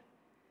behaviour.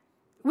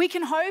 We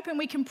can hope and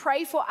we can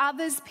pray for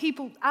other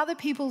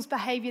people's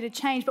behaviour to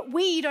change, but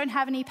we don't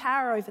have any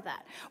power over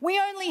that. We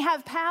only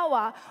have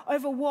power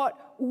over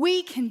what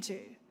we can do.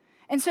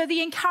 And so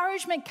the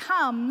encouragement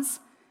comes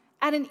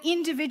at an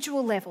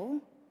individual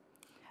level,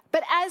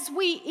 but as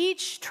we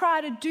each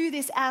try to do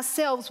this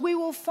ourselves, we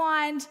will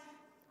find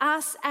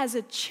us as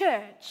a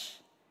church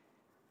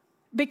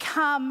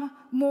become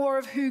more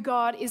of who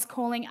God is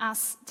calling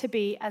us to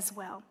be as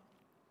well.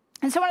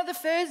 And so one of the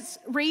first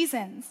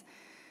reasons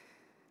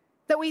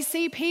that we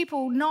see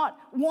people not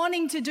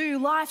wanting to do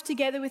life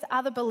together with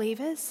other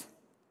believers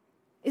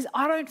is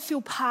I don't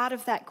feel part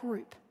of that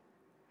group.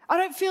 I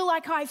don't feel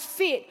like I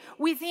fit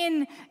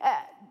within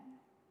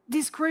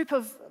this group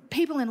of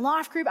people in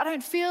life group. I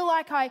don't feel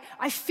like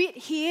I fit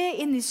here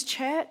in this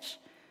church.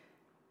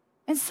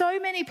 And so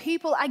many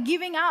people are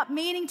giving up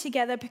meeting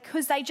together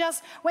because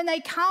when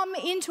they come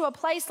into a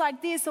place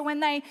like this or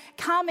when they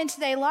come into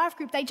their life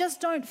group, they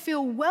just don't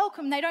feel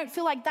welcome. They don't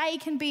feel like they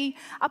can be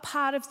a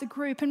part of the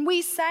group. And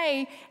we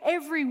say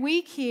every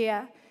week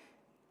here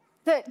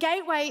that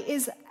Gateway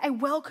is a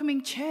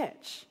welcoming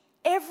church.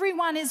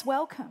 Everyone is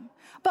welcome.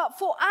 But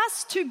for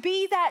us to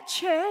be that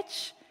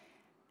church,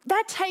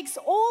 that takes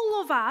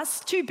all of us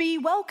to be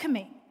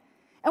welcoming.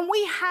 And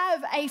we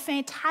have a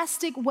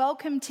fantastic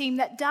welcome team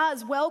that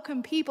does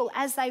welcome people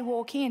as they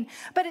walk in.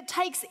 But it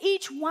takes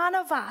each one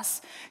of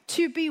us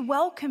to be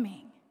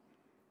welcoming.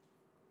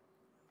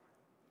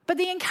 But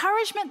the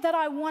encouragement that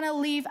I want to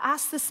leave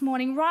us this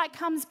morning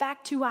comes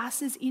back to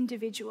us as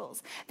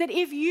individuals. That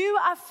if you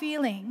are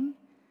feeling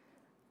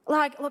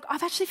like, look,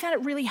 I've actually found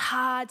it really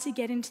hard to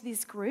get into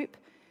this group.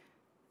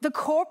 The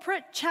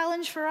corporate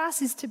challenge for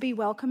us is to be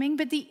welcoming,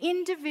 but the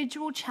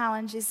individual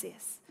challenge is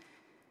this.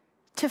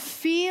 To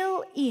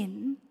feel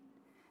in,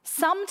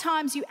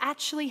 sometimes you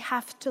actually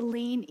have to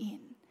lean in.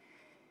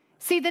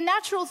 See, the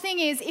natural thing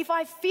is if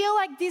I feel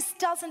like this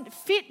doesn't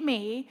fit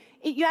me,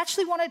 you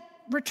actually want to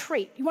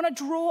retreat. You want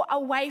to draw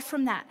away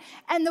from that.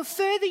 And the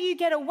further you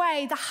get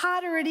away, the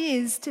harder it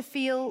is to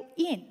feel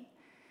in.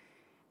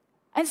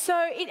 And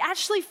so it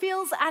actually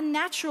feels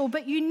unnatural,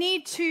 but you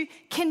need to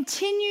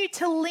continue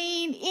to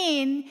lean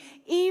in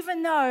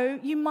even though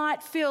you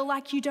might feel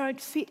like you don't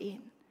fit in.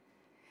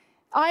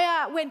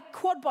 I went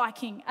quad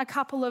biking a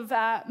couple of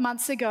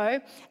months ago,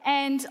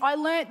 and I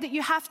learnt that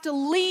you have to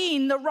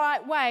lean the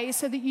right way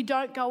so that you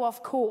don't go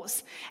off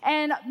course.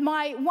 And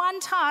my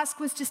one task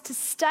was just to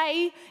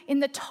stay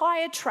in the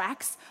tyre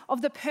tracks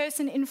of the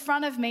person in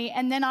front of me,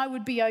 and then I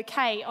would be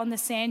okay on the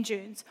sand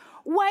dunes.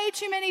 Way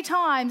too many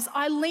times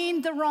I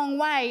leaned the wrong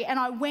way and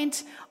I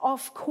went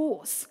off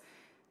course.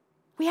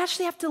 We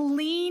actually have to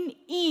lean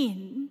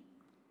in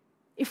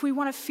if we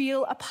want to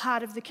feel a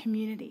part of the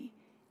community.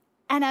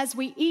 And as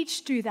we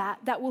each do that,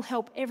 that will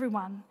help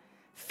everyone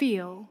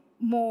feel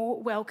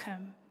more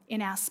welcome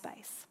in our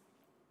space.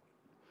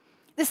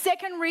 The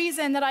second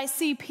reason that I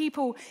see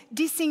people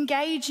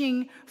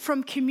disengaging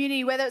from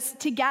community, whether it's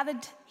to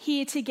gathered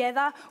here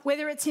together,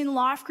 whether it's in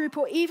life group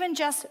or even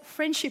just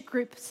friendship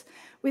groups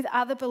with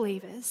other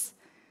believers,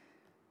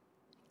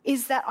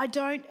 is that I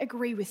don't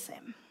agree with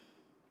them.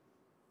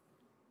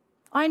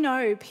 I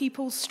know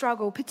people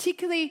struggle,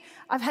 particularly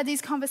I've had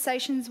these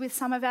conversations with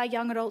some of our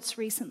young adults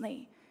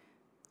recently,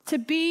 to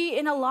be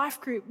in a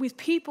life group with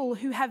people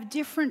who have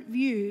different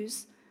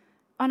views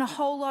on a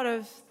whole lot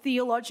of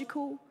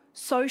theological,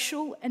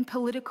 social, and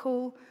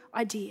political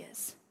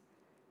ideas.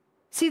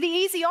 See, the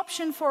easy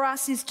option for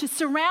us is to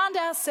surround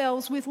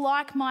ourselves with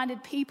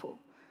like-minded people.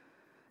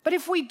 But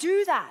if we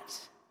do that,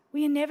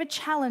 we are never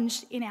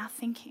challenged in our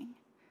thinking.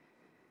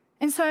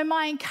 And so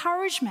my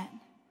encouragement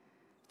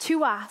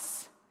to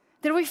us,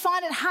 that we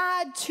find it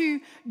hard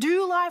to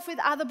do life with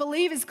other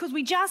believers because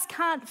we just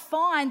can't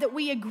find that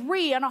we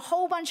agree on a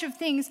whole bunch of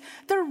things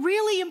that are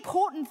really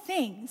important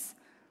things.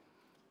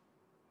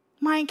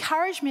 My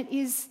encouragement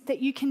is that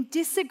you can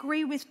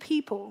disagree with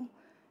people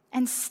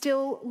and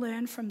still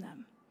learn from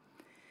them.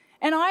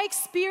 And I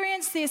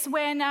experienced this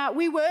when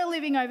we were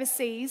living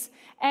overseas,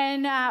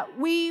 and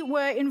we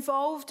were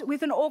involved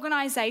with an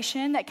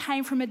organisation that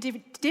came from a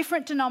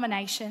different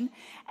denomination,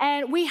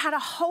 and we had a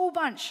whole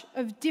bunch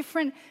of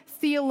different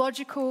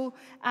theological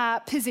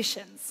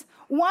positions.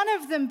 One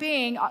of them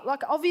being,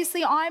 like,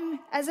 obviously I'm,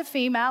 as a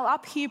female,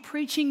 up here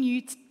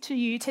preaching to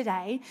you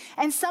today,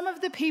 and some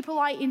of the people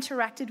I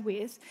interacted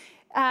with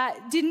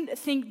didn't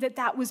think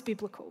that was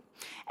biblical.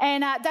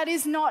 And that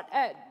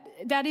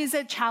is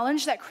a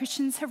challenge that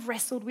Christians have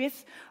wrestled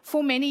with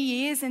for many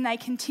years, and they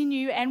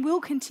continue and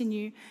will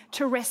continue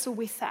to wrestle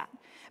with that.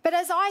 But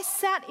as I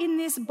sat in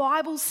this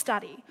Bible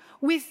study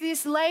with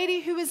this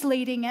lady who was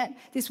leading it,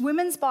 this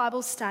women's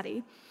Bible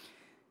study,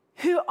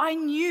 who I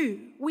knew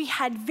we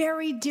had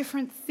very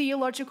different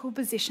theological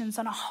positions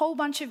on a whole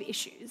bunch of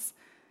issues,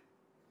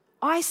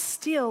 I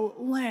still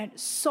learned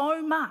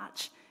so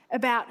much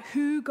about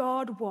who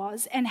God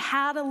was and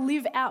how to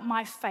live out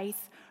my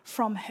faith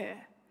from her.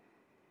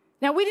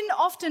 Now, we didn't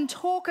often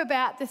talk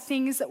about the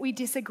things that we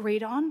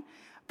disagreed on,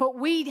 but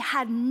we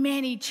had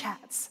many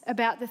chats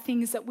about the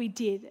things that we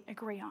did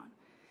agree on.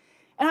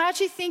 And I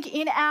actually think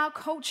in our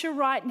culture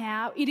right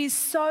now, it is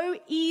so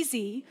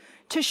easy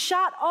to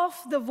shut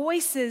off the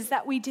voices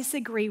that we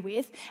disagree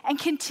with and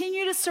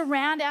continue to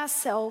surround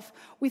ourselves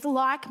with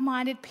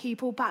like-minded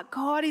people. But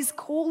God is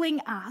calling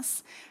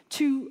us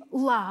to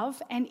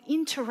love and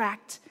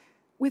interact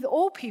with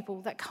all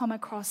people that come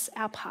across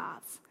our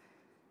paths.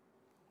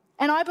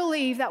 And I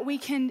believe that we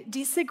can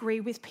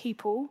disagree with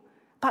people,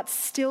 but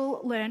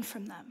still learn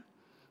from them.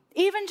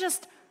 Even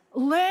just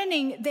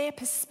learning their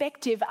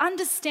perspective,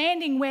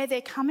 understanding where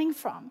they're coming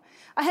from.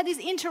 I had this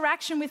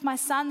interaction with my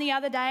son the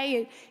other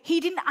day.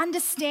 He didn't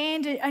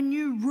understand a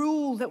new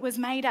rule that was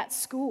made at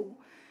school.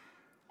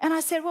 And I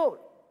said, well,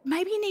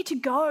 maybe you need to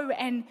go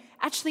and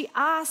actually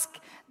ask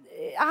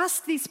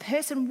this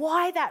person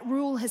why that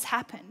rule has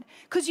happened.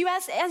 Because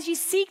as you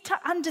seek to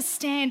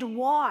understand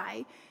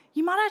why,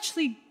 you might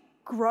actually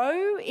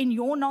grow in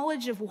your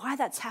knowledge of why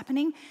that's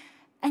happening,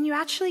 and you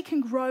actually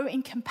can grow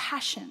in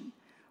compassion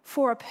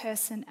for a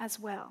person as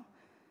well.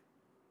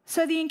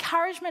 So the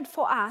encouragement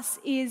for us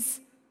is,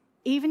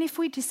 even if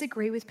we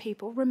disagree with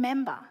people,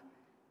 remember,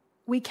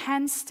 we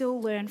can still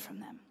learn from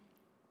them.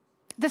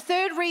 The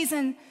third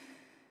reason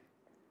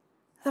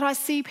that I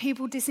see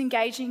people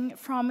disengaging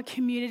from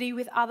community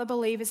with other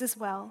believers as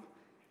well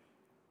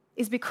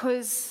is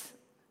because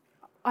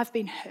I've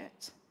been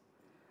hurt.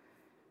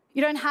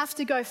 You don't have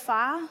to go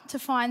far to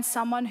find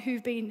someone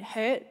who's been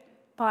hurt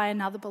by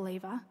another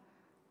believer.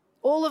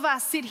 All of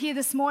us sit here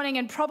this morning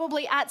and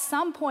probably at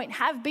some point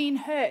have been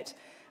hurt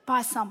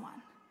by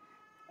someone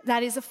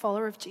that is a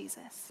follower of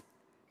Jesus.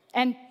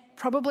 And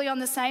probably on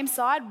the same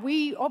side,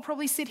 we all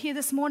probably sit here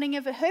this morning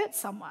and have hurt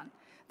someone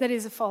that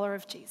is a follower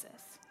of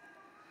Jesus.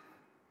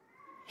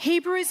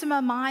 Hebrews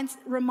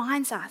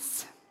reminds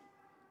us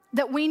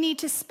that we need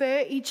to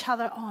spur each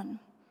other on.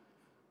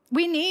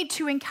 We need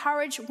to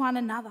encourage one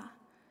another.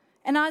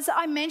 And as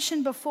I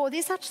mentioned before,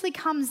 this actually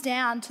comes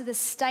down to the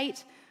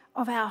state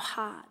of our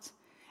heart.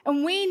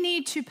 And we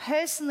need to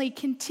personally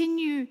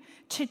continue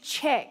to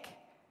check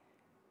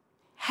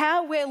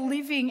how we're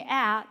living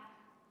out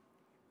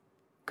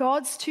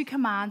God's two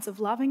commands of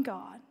loving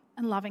God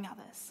and loving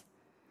others.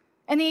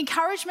 And the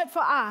encouragement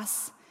for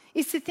us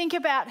is to think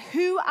about,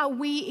 who are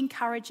we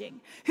encouraging?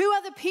 Who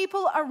are the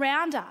people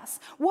around us?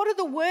 What are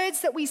the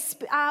words that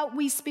are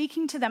we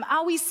speaking to them?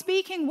 Are we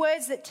speaking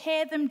words that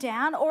tear them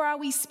down, or are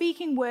we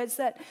speaking words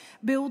that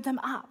build them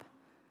up?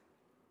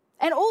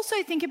 And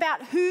also think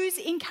about who's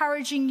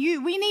encouraging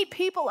you. We need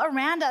people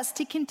around us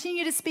to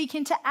continue to speak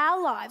into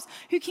our lives,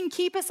 who can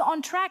keep us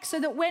on track,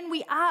 so that when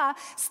we are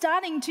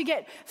starting to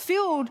get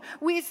filled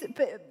with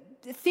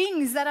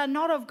things that are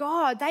not of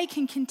God, they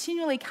can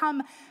continually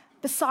come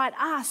beside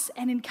us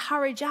and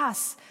encourage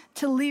us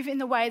to live in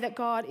the way that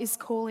God is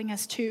calling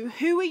us to.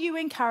 Who are you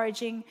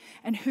encouraging,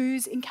 and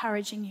who's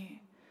encouraging you?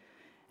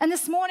 And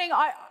this morning,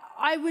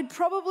 I would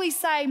probably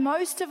say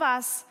most of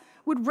us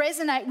would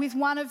resonate with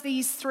one of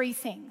these three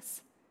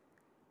things.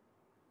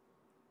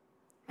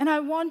 And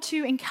I want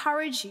to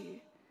encourage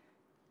you.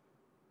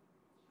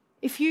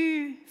 If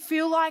you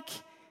feel like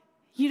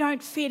you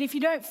don't fit, if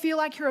you don't feel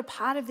like you're a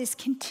part of this,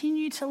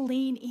 continue to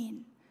lean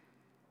in.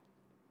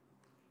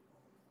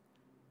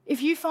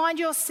 If you find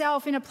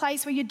yourself in a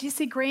place where you're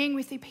disagreeing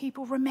with the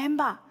people,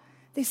 remember,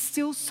 there's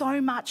still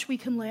so much we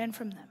can learn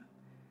from them.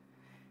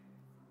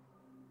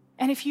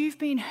 And if you've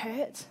been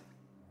hurt,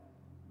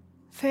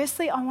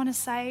 firstly, I want to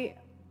say,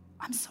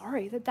 I'm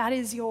sorry that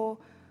is your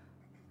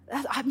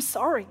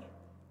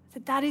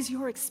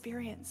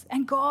experience.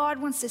 And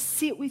God wants to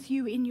sit with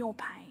you in your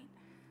pain.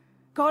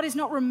 God is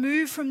not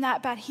removed from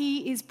that, but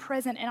He is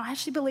present. And I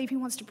actually believe He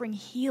wants to bring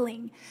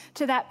healing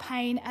to that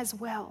pain as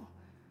well.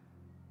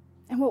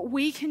 And what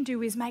we can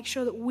do is make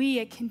sure that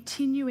we are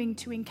continuing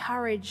to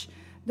encourage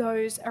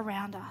those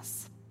around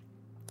us.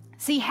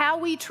 See, how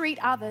we treat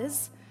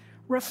others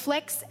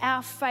reflects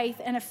our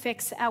faith and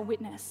affects our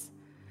witness.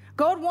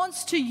 God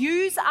wants to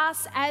use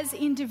us as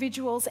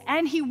individuals,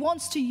 and he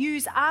wants to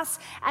use us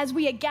as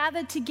we are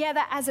gathered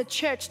together as a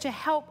church to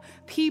help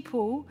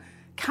people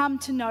come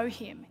to know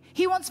him.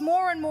 He wants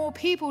more and more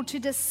people to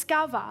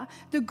discover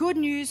the good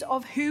news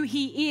of who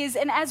he is.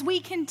 And as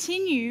we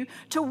continue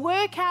to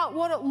work out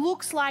what it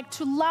looks like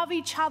to love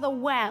each other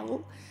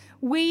well,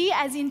 we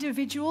as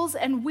individuals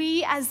and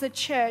we as the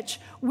church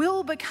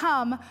will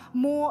become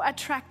more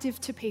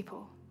attractive to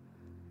people.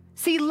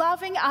 See,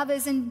 loving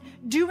others and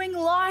doing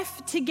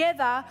life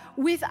together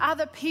with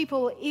other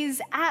people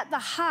is at the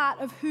heart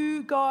of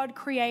who God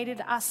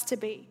created us to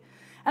be.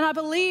 And I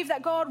believe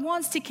that God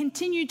wants to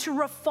continue to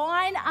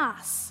refine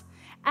us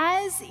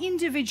as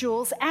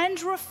individuals and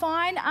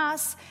refine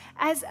us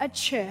as a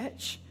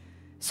church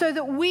so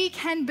that we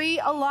can be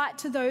a light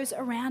to those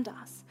around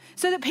us,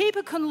 so that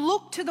people can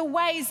look to the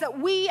ways that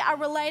we are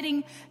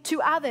relating to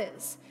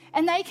others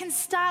and they can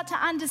start to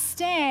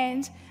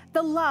understand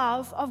the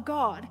love of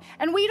God.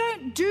 And we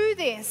don't do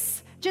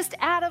this just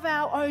out of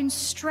our own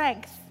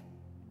strength.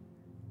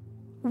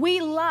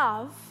 We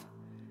love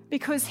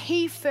because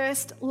he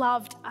first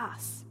loved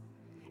us.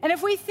 And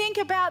if we think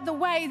about the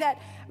way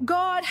that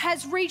God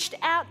has reached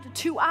out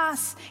to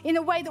us in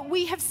the way that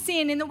we have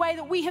sinned, in the way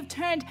that we have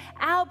turned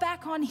our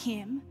back on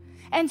him,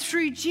 and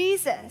through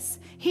Jesus,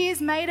 he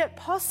has made it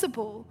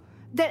possible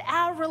that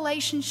our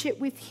relationship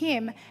with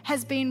him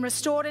has been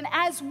restored. And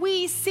as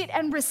we sit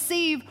and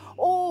receive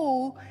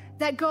all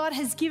that God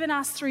has given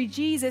us through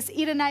Jesus,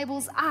 it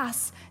enables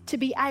us to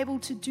be able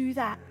to do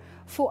that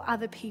for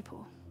other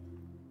people.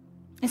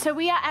 And so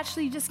we are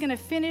actually just going to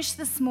finish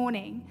this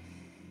morning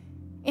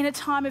in a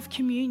time of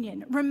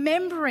communion,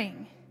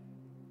 remembering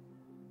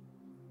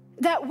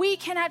that we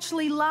can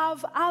actually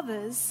love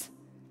others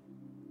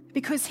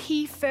because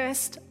he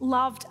first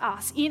loved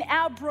us. In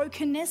our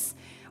brokenness,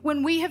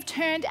 when we have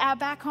turned our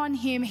back on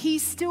him, he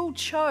still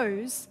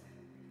chose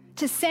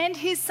to send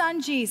his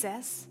son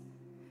Jesus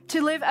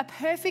to live a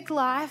perfect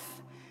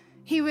life.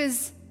 He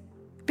was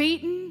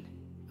beaten,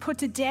 put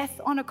to death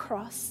on a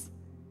cross.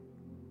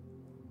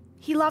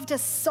 He loved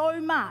us so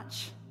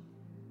much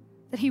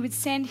that he would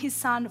send his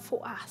son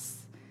for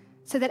us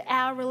so that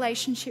our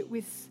relationship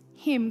with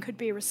him could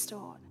be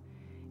restored.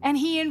 And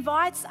he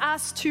invites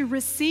us to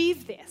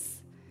receive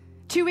this,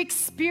 to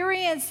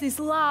experience this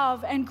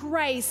love and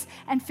grace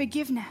and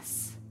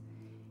forgiveness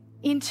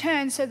in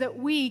turn so that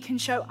we can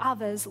show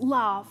others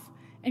love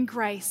and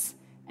grace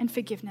and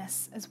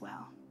forgiveness as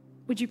well.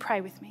 Would you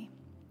pray with me?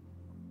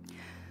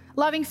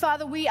 Loving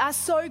Father, we are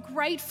so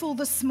grateful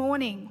this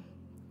morning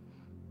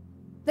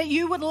that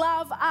you would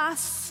love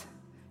us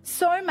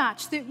so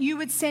much that you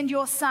would send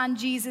your son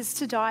Jesus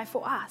to die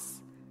for us.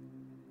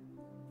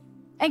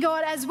 And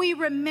God, as we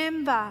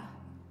remember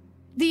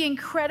the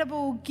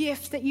incredible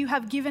gift that you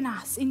have given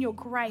us in your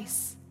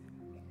grace,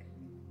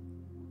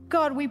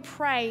 God, we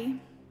pray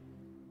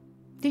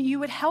that you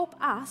would help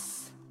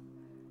us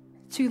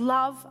to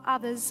love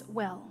others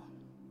well.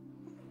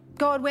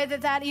 God, whether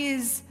that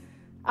is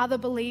other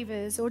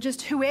believers or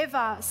just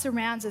whoever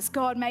surrounds us,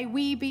 God, may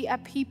we be a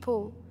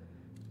people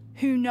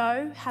who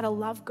know how to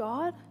love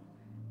God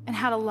and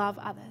how to love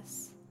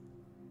others.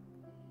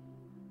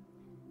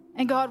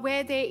 And God,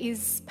 where there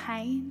is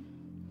pain,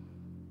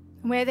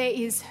 where there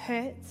is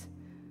hurt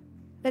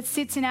that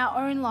sits in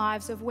our own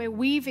lives of where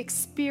we've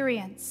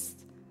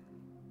experienced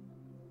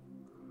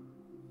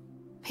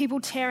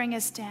people tearing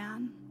us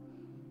down,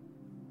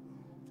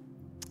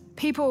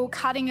 people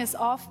cutting us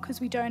off because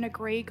we don't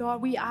agree,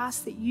 God, we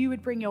ask that you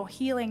would bring your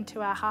healing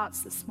to our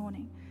hearts this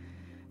morning.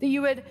 That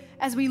you would,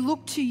 as we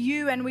look to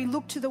you and we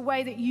look to the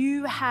way that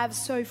you have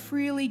so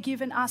freely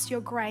given us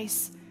your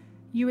grace,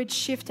 you would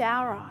shift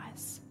our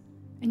eyes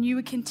and you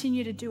would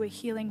continue to do a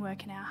healing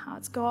work in our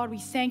hearts. God, we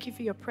thank you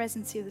for your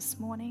presence here this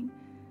morning.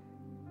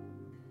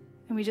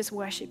 And we just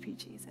worship you,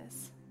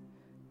 Jesus.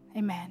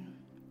 Amen.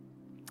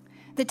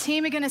 The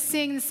team are going to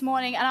sing this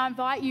morning, and I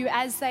invite you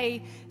as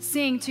they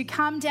sing to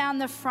come down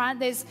the front.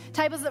 There's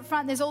tables at the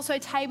front. There's also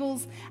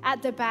tables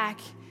at the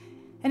back.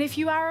 And if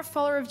you are a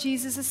follower of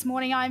Jesus this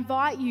morning, I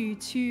invite you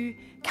to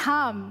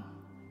come.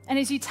 And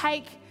as you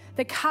take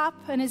the cup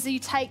and as you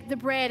take the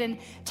bread and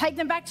take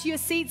them back to your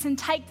seats and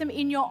take them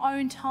in your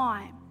own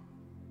time,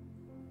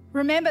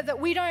 remember that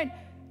we don't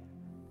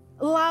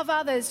love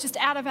others just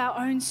out of our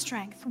own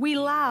strength. We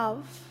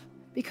love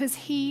because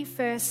he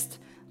first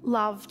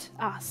loved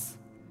us.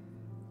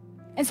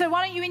 And so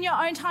why don't you in your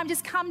own time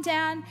just come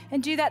down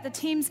and do that. The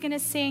team's going to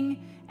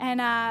sing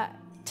and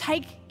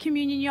take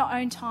communion in your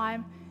own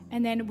time.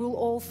 And then we'll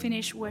all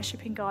finish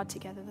worshiping God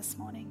together this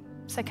morning.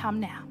 So come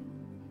now.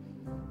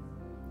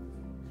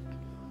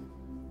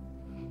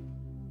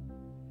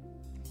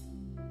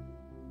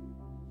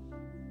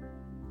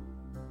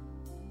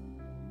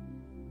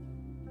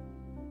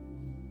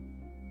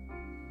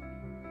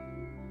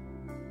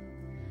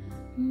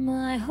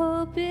 My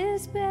hope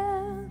is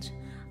built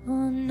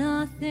on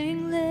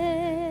nothing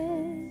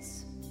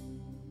less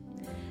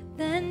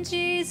than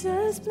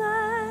Jesus'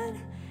 blood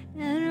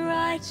and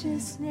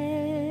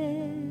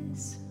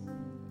righteousness.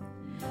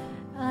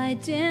 I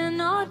dare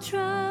not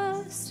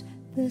trust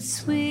the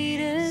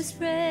sweetest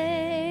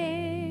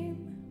frame,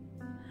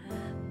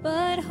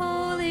 but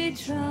wholly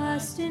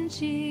trust in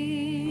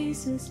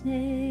Jesus'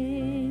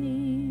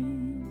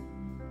 name.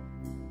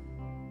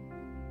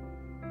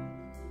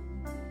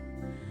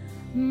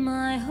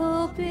 My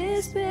hope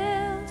is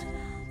built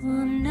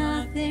on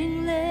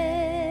nothing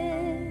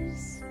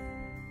less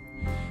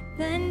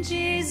than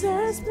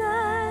Jesus'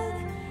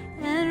 blood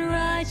and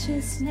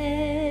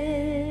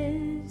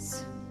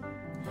righteousness.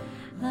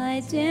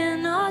 I dare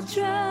not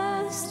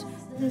trust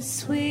the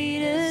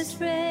sweetest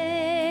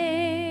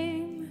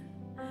frame,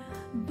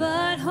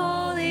 but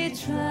wholly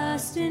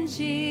trust in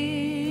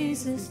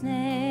Jesus'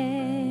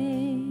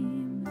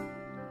 name.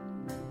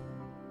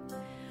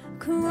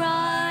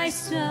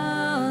 Christ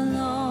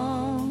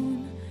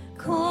alone,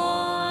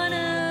 cornerstone,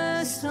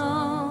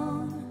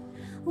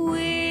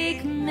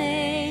 weak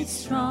made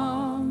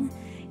strong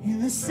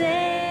in the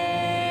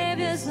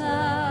Savior's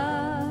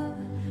love.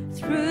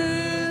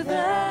 Through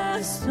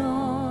the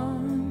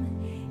storm,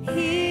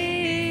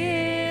 He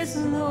is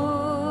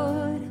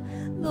Lord,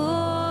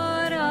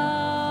 Lord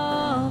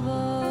of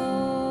all.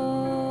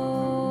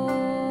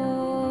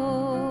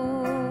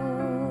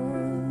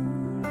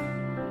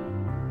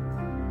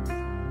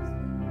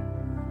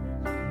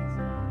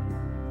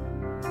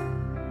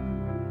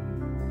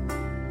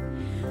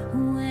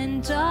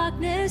 When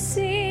darkness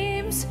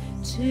seems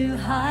to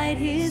hide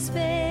His face,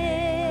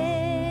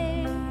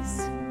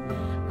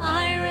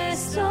 I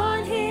rest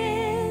on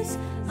His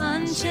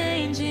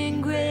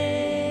unchanging grace.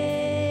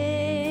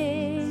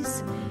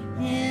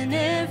 In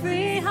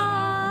every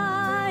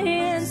high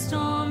and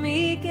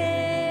stormy gale,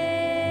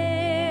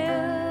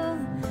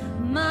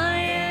 my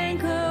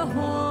anchor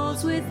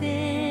holds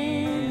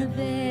within the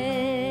veil.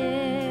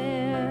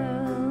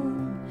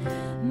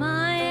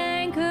 My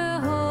anchor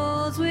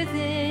holds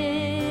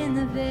within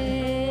the veil.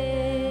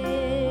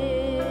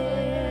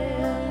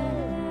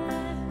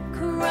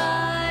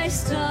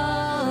 Christ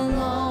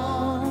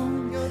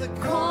alone,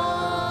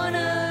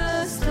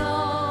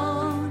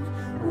 cornerstone,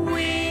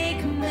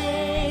 weak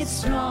made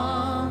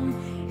strong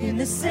in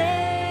the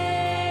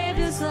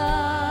Savior's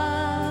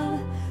love.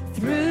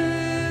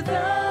 Through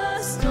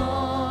the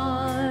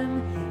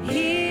storm,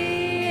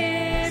 He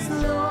is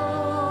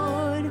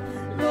Lord,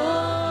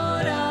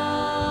 Lord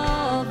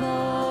of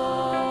all.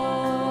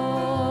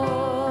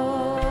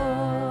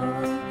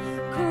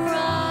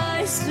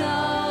 Christ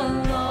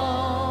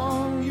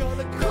alone,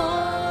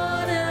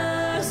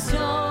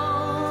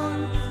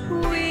 cornerstone,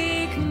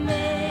 weak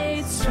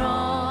made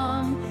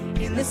strong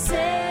in the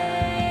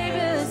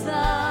Savior's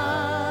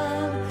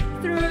love.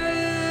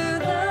 Through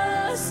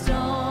the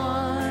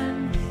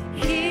storm,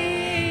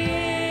 He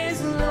is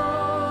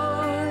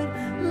Lord,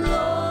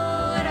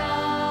 Lord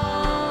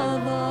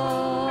of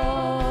all.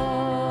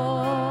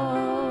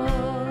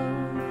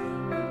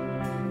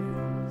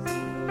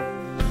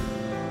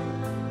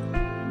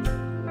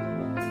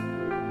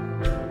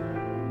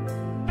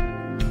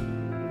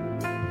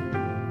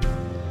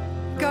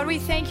 God, we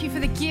thank you for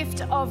the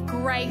gift of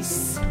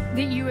grace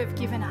that you have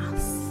given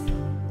us.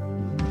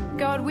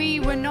 God, we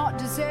were not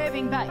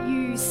deserving, but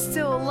you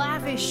still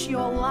lavish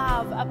your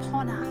love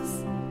upon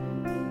us.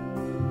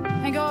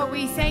 And God,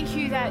 we thank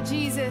you that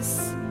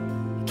Jesus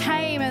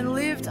came and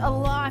lived a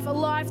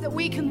life that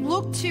we can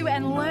look to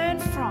and learn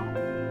from.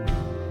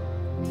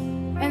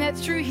 And that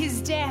through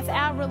his death,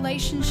 our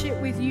relationship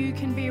with you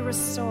can be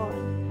restored.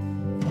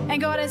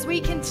 And God, as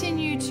we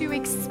continue to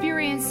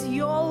experience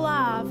your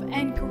love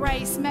and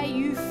grace, may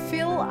you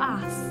fill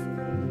us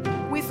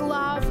with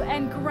love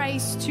and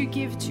grace to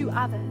give to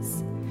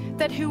others.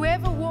 That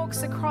whoever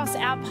walks across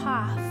our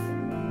path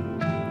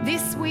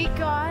this week,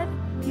 God,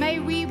 may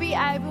we be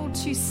able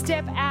to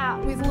step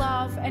out with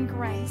love and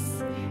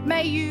grace.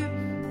 May you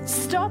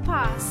stop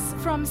us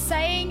from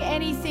saying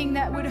anything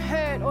that would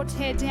hurt or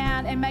tear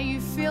down, and may you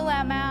fill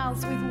our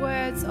mouths with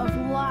words of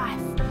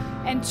life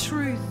and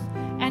truth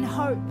and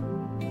hope.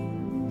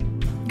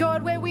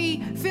 God, where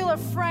we feel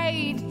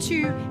afraid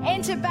to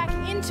enter back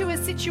into a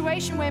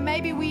situation where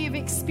maybe we have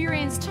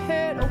experienced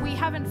hurt or we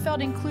haven't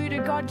felt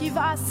included, God, give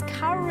us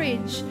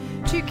courage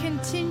to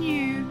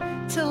continue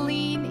to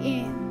lean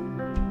in.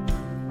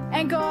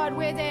 And God,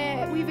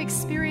 where we've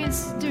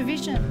experienced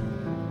division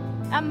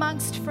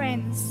amongst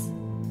friends,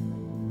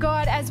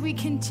 God, as we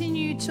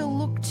continue to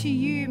look to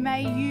you,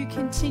 may you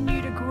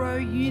continue to grow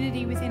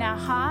unity within our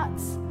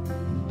hearts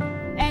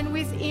and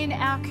within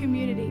our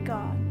community,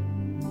 God.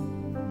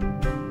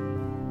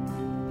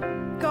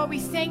 God, we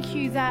thank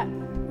you that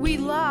we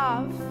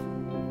love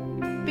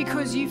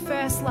because you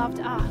first loved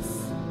us.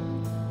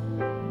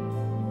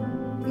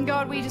 And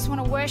God, we just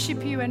want to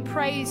worship you and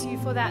praise you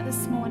for that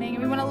this morning.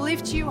 And we want to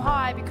lift you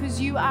high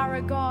because you are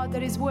a God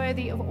that is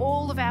worthy of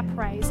all of our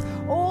praise,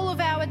 all of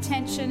our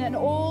attention, and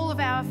all of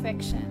our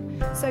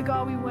affection. So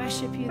God, we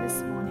worship you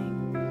this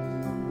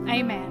morning.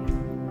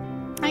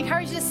 Amen. I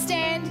encourage you to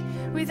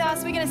stand with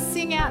us. We're going to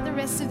sing out the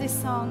rest of this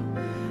song.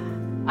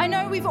 I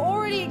know we've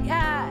already,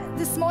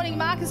 this morning,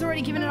 Mark has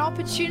already given an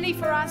opportunity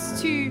for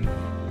us to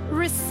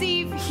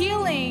receive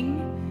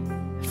healing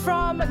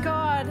from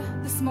God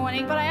this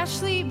morning, but I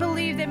actually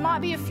believe there might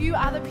be a few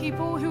other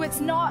people who it's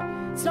not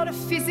a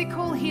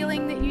physical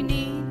healing that you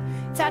need.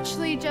 It's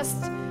actually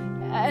just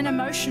an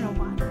emotional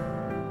one.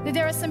 That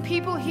there are some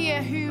people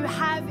here who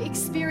have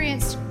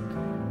experienced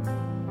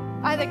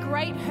either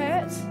great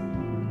hurt,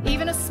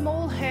 even a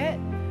small hurt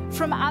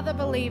from other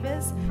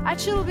believers. I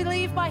actually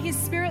believe by His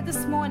Spirit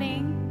this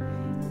morning,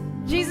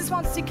 Jesus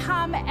wants to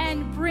come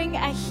and bring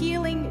a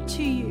healing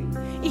to you,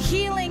 a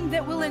healing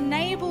that will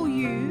enable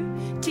you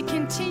to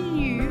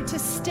continue to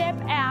step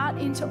out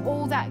into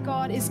all that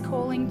God is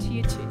calling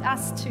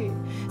us to.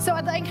 So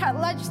I'd like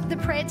the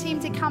prayer team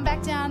to come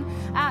back down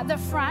the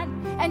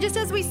front. And just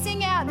as we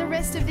sing out the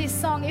rest of this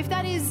song, if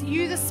that is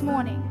you this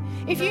morning,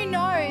 if you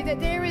know that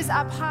there is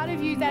a part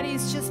of you that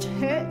is just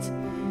hurt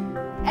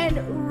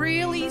and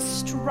really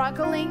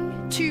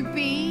struggling to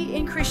be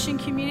in Christian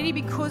community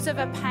because of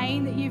a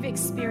pain that you've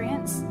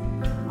experienced,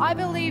 I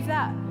believe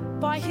that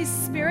by His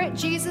Spirit,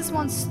 Jesus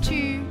wants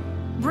to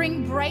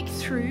bring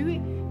breakthrough,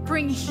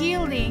 bring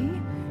healing,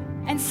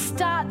 and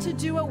start to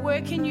do a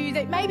work in you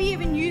that maybe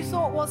even you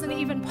thought wasn't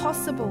even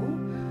possible,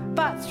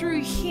 but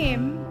through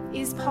Him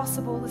is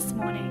possible this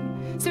morning.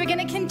 So we're going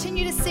to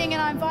continue to sing,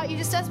 and I invite you,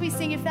 just as we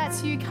sing, if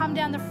that's you, come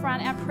down the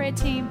front. Our prayer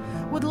team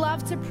would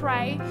love to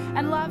pray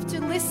and love to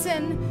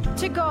listen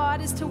to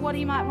God as to what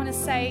He might want to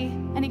say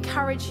and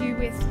encourage you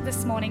with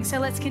this morning. So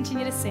let's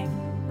continue to sing.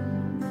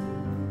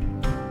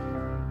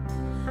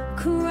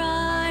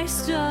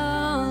 Christ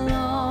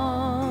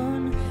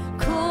alone,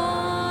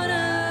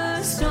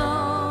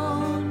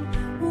 cornerstone,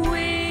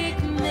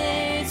 weak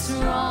made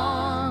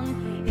strong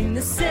in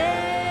the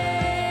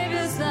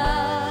Savior's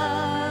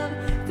love.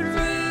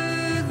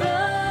 Through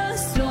the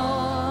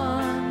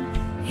storm,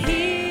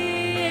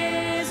 He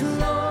is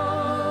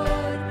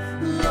Lord,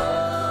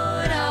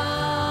 Lord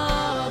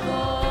of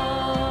all.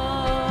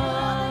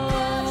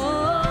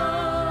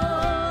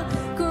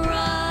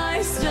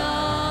 Christ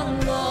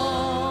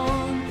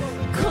alone,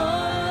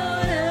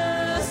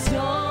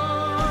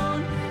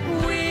 cornerstone,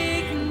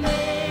 weak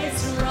made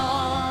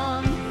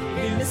strong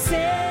in the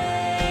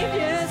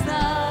Savior's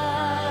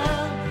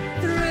love.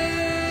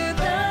 Through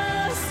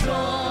the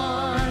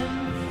storm,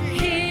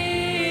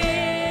 He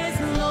is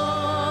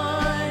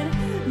Lord,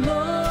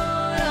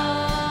 Lord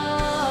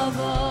of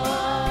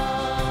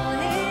all.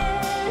 He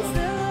is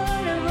the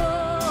Lord of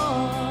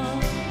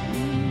all.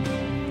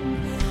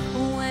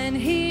 When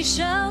He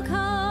shall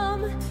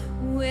come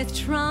with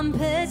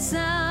trumpet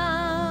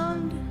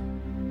sound,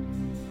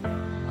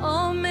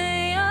 oh,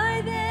 may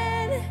I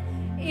then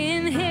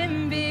in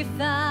Him be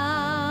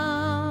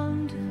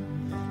found,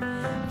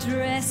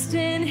 dressed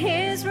in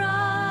His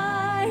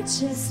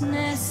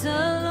righteousness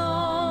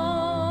alone,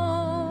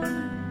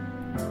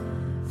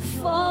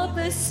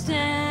 faultless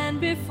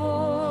stand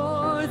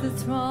before the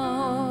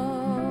throne.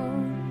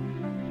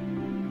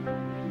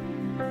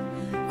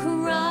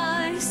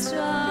 Christ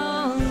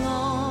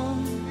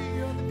alone,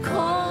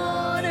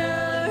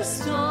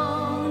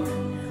 cornerstone,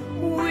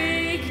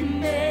 weak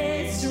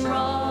made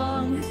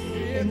strong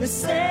in the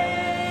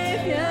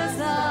Savior's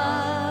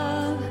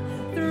love.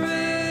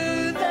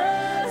 Through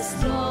the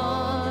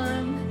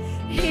storm,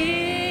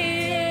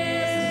 He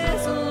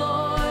is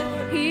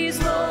Lord, He's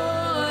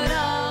Lord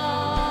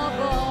of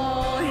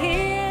all.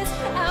 He is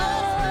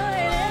our Lord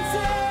and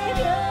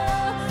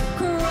Savior.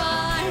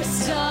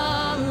 Christ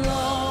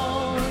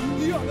alone,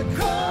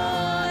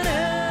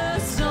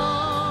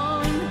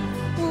 cornerstone,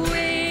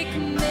 weak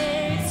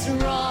made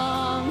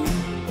strong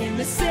in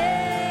the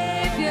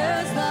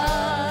Savior's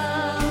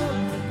love.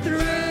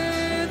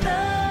 Through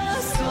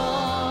the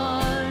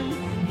storm,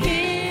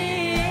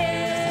 He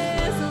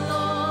is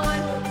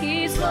Lord,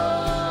 He's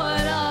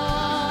Lord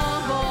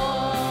of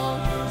all.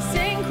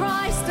 Sing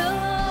Christ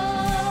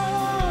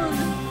alone,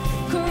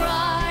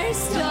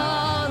 Christ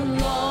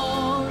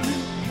alone,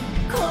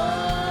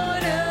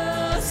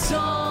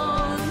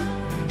 cornerstone,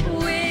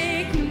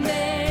 weak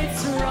made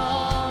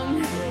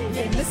strong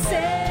in the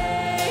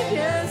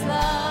Savior's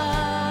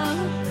love.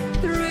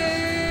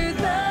 Through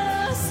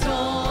the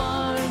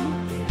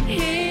storm,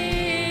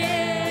 He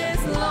is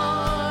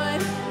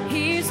Lord,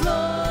 He's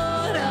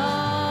Lord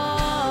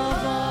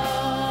of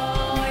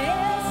all.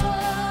 Yes,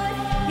 Lord,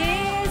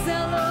 He's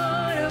the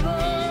Lord of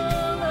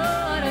all,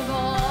 Lord of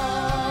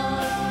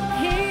all.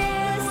 He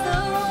is the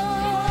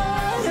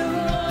Lord of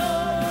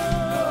all.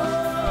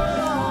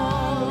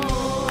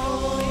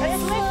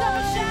 Let's lift up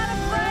a shout of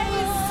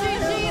praise to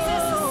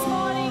Jesus this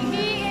morning.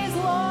 He is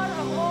Lord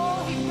of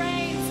all. He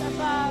reigns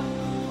above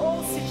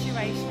all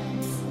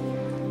situations.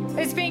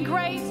 It's been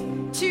great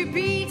to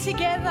be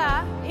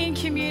together in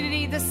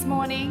community this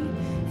morning.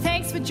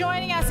 Thanks for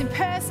joining us in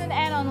person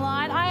and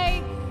online.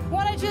 I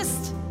want to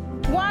just,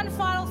 one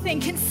final thing,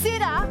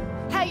 consider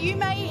how you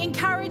may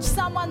encourage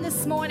someone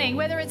this morning,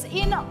 whether it's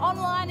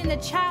online in the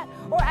chat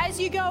or as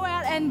you go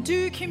out and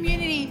do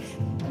community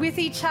with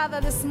each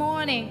other this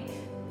morning.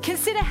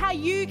 Consider how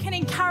you can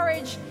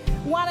encourage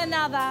one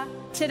another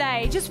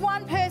today? Just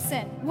one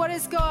person. What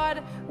does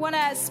God want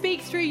to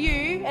speak through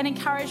you, an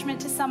encouragement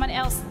to someone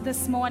else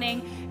this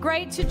morning?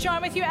 Great to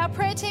join with you. Our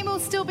prayer team will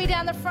still be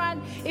down the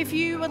front if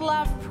you would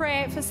love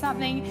prayer for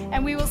something,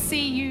 and we will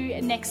see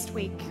you next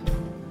week.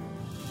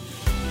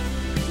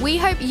 We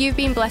hope you've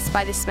been blessed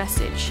by this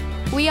message.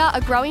 We are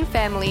a growing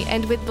family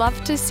and would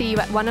love to see you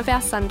at one of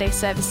our Sunday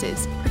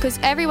services, because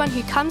everyone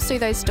who comes through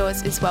those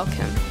doors is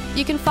welcome.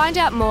 You can find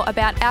out more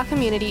about our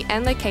community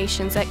and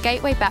locations at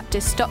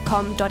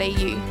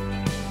gatewaybaptist.com.au.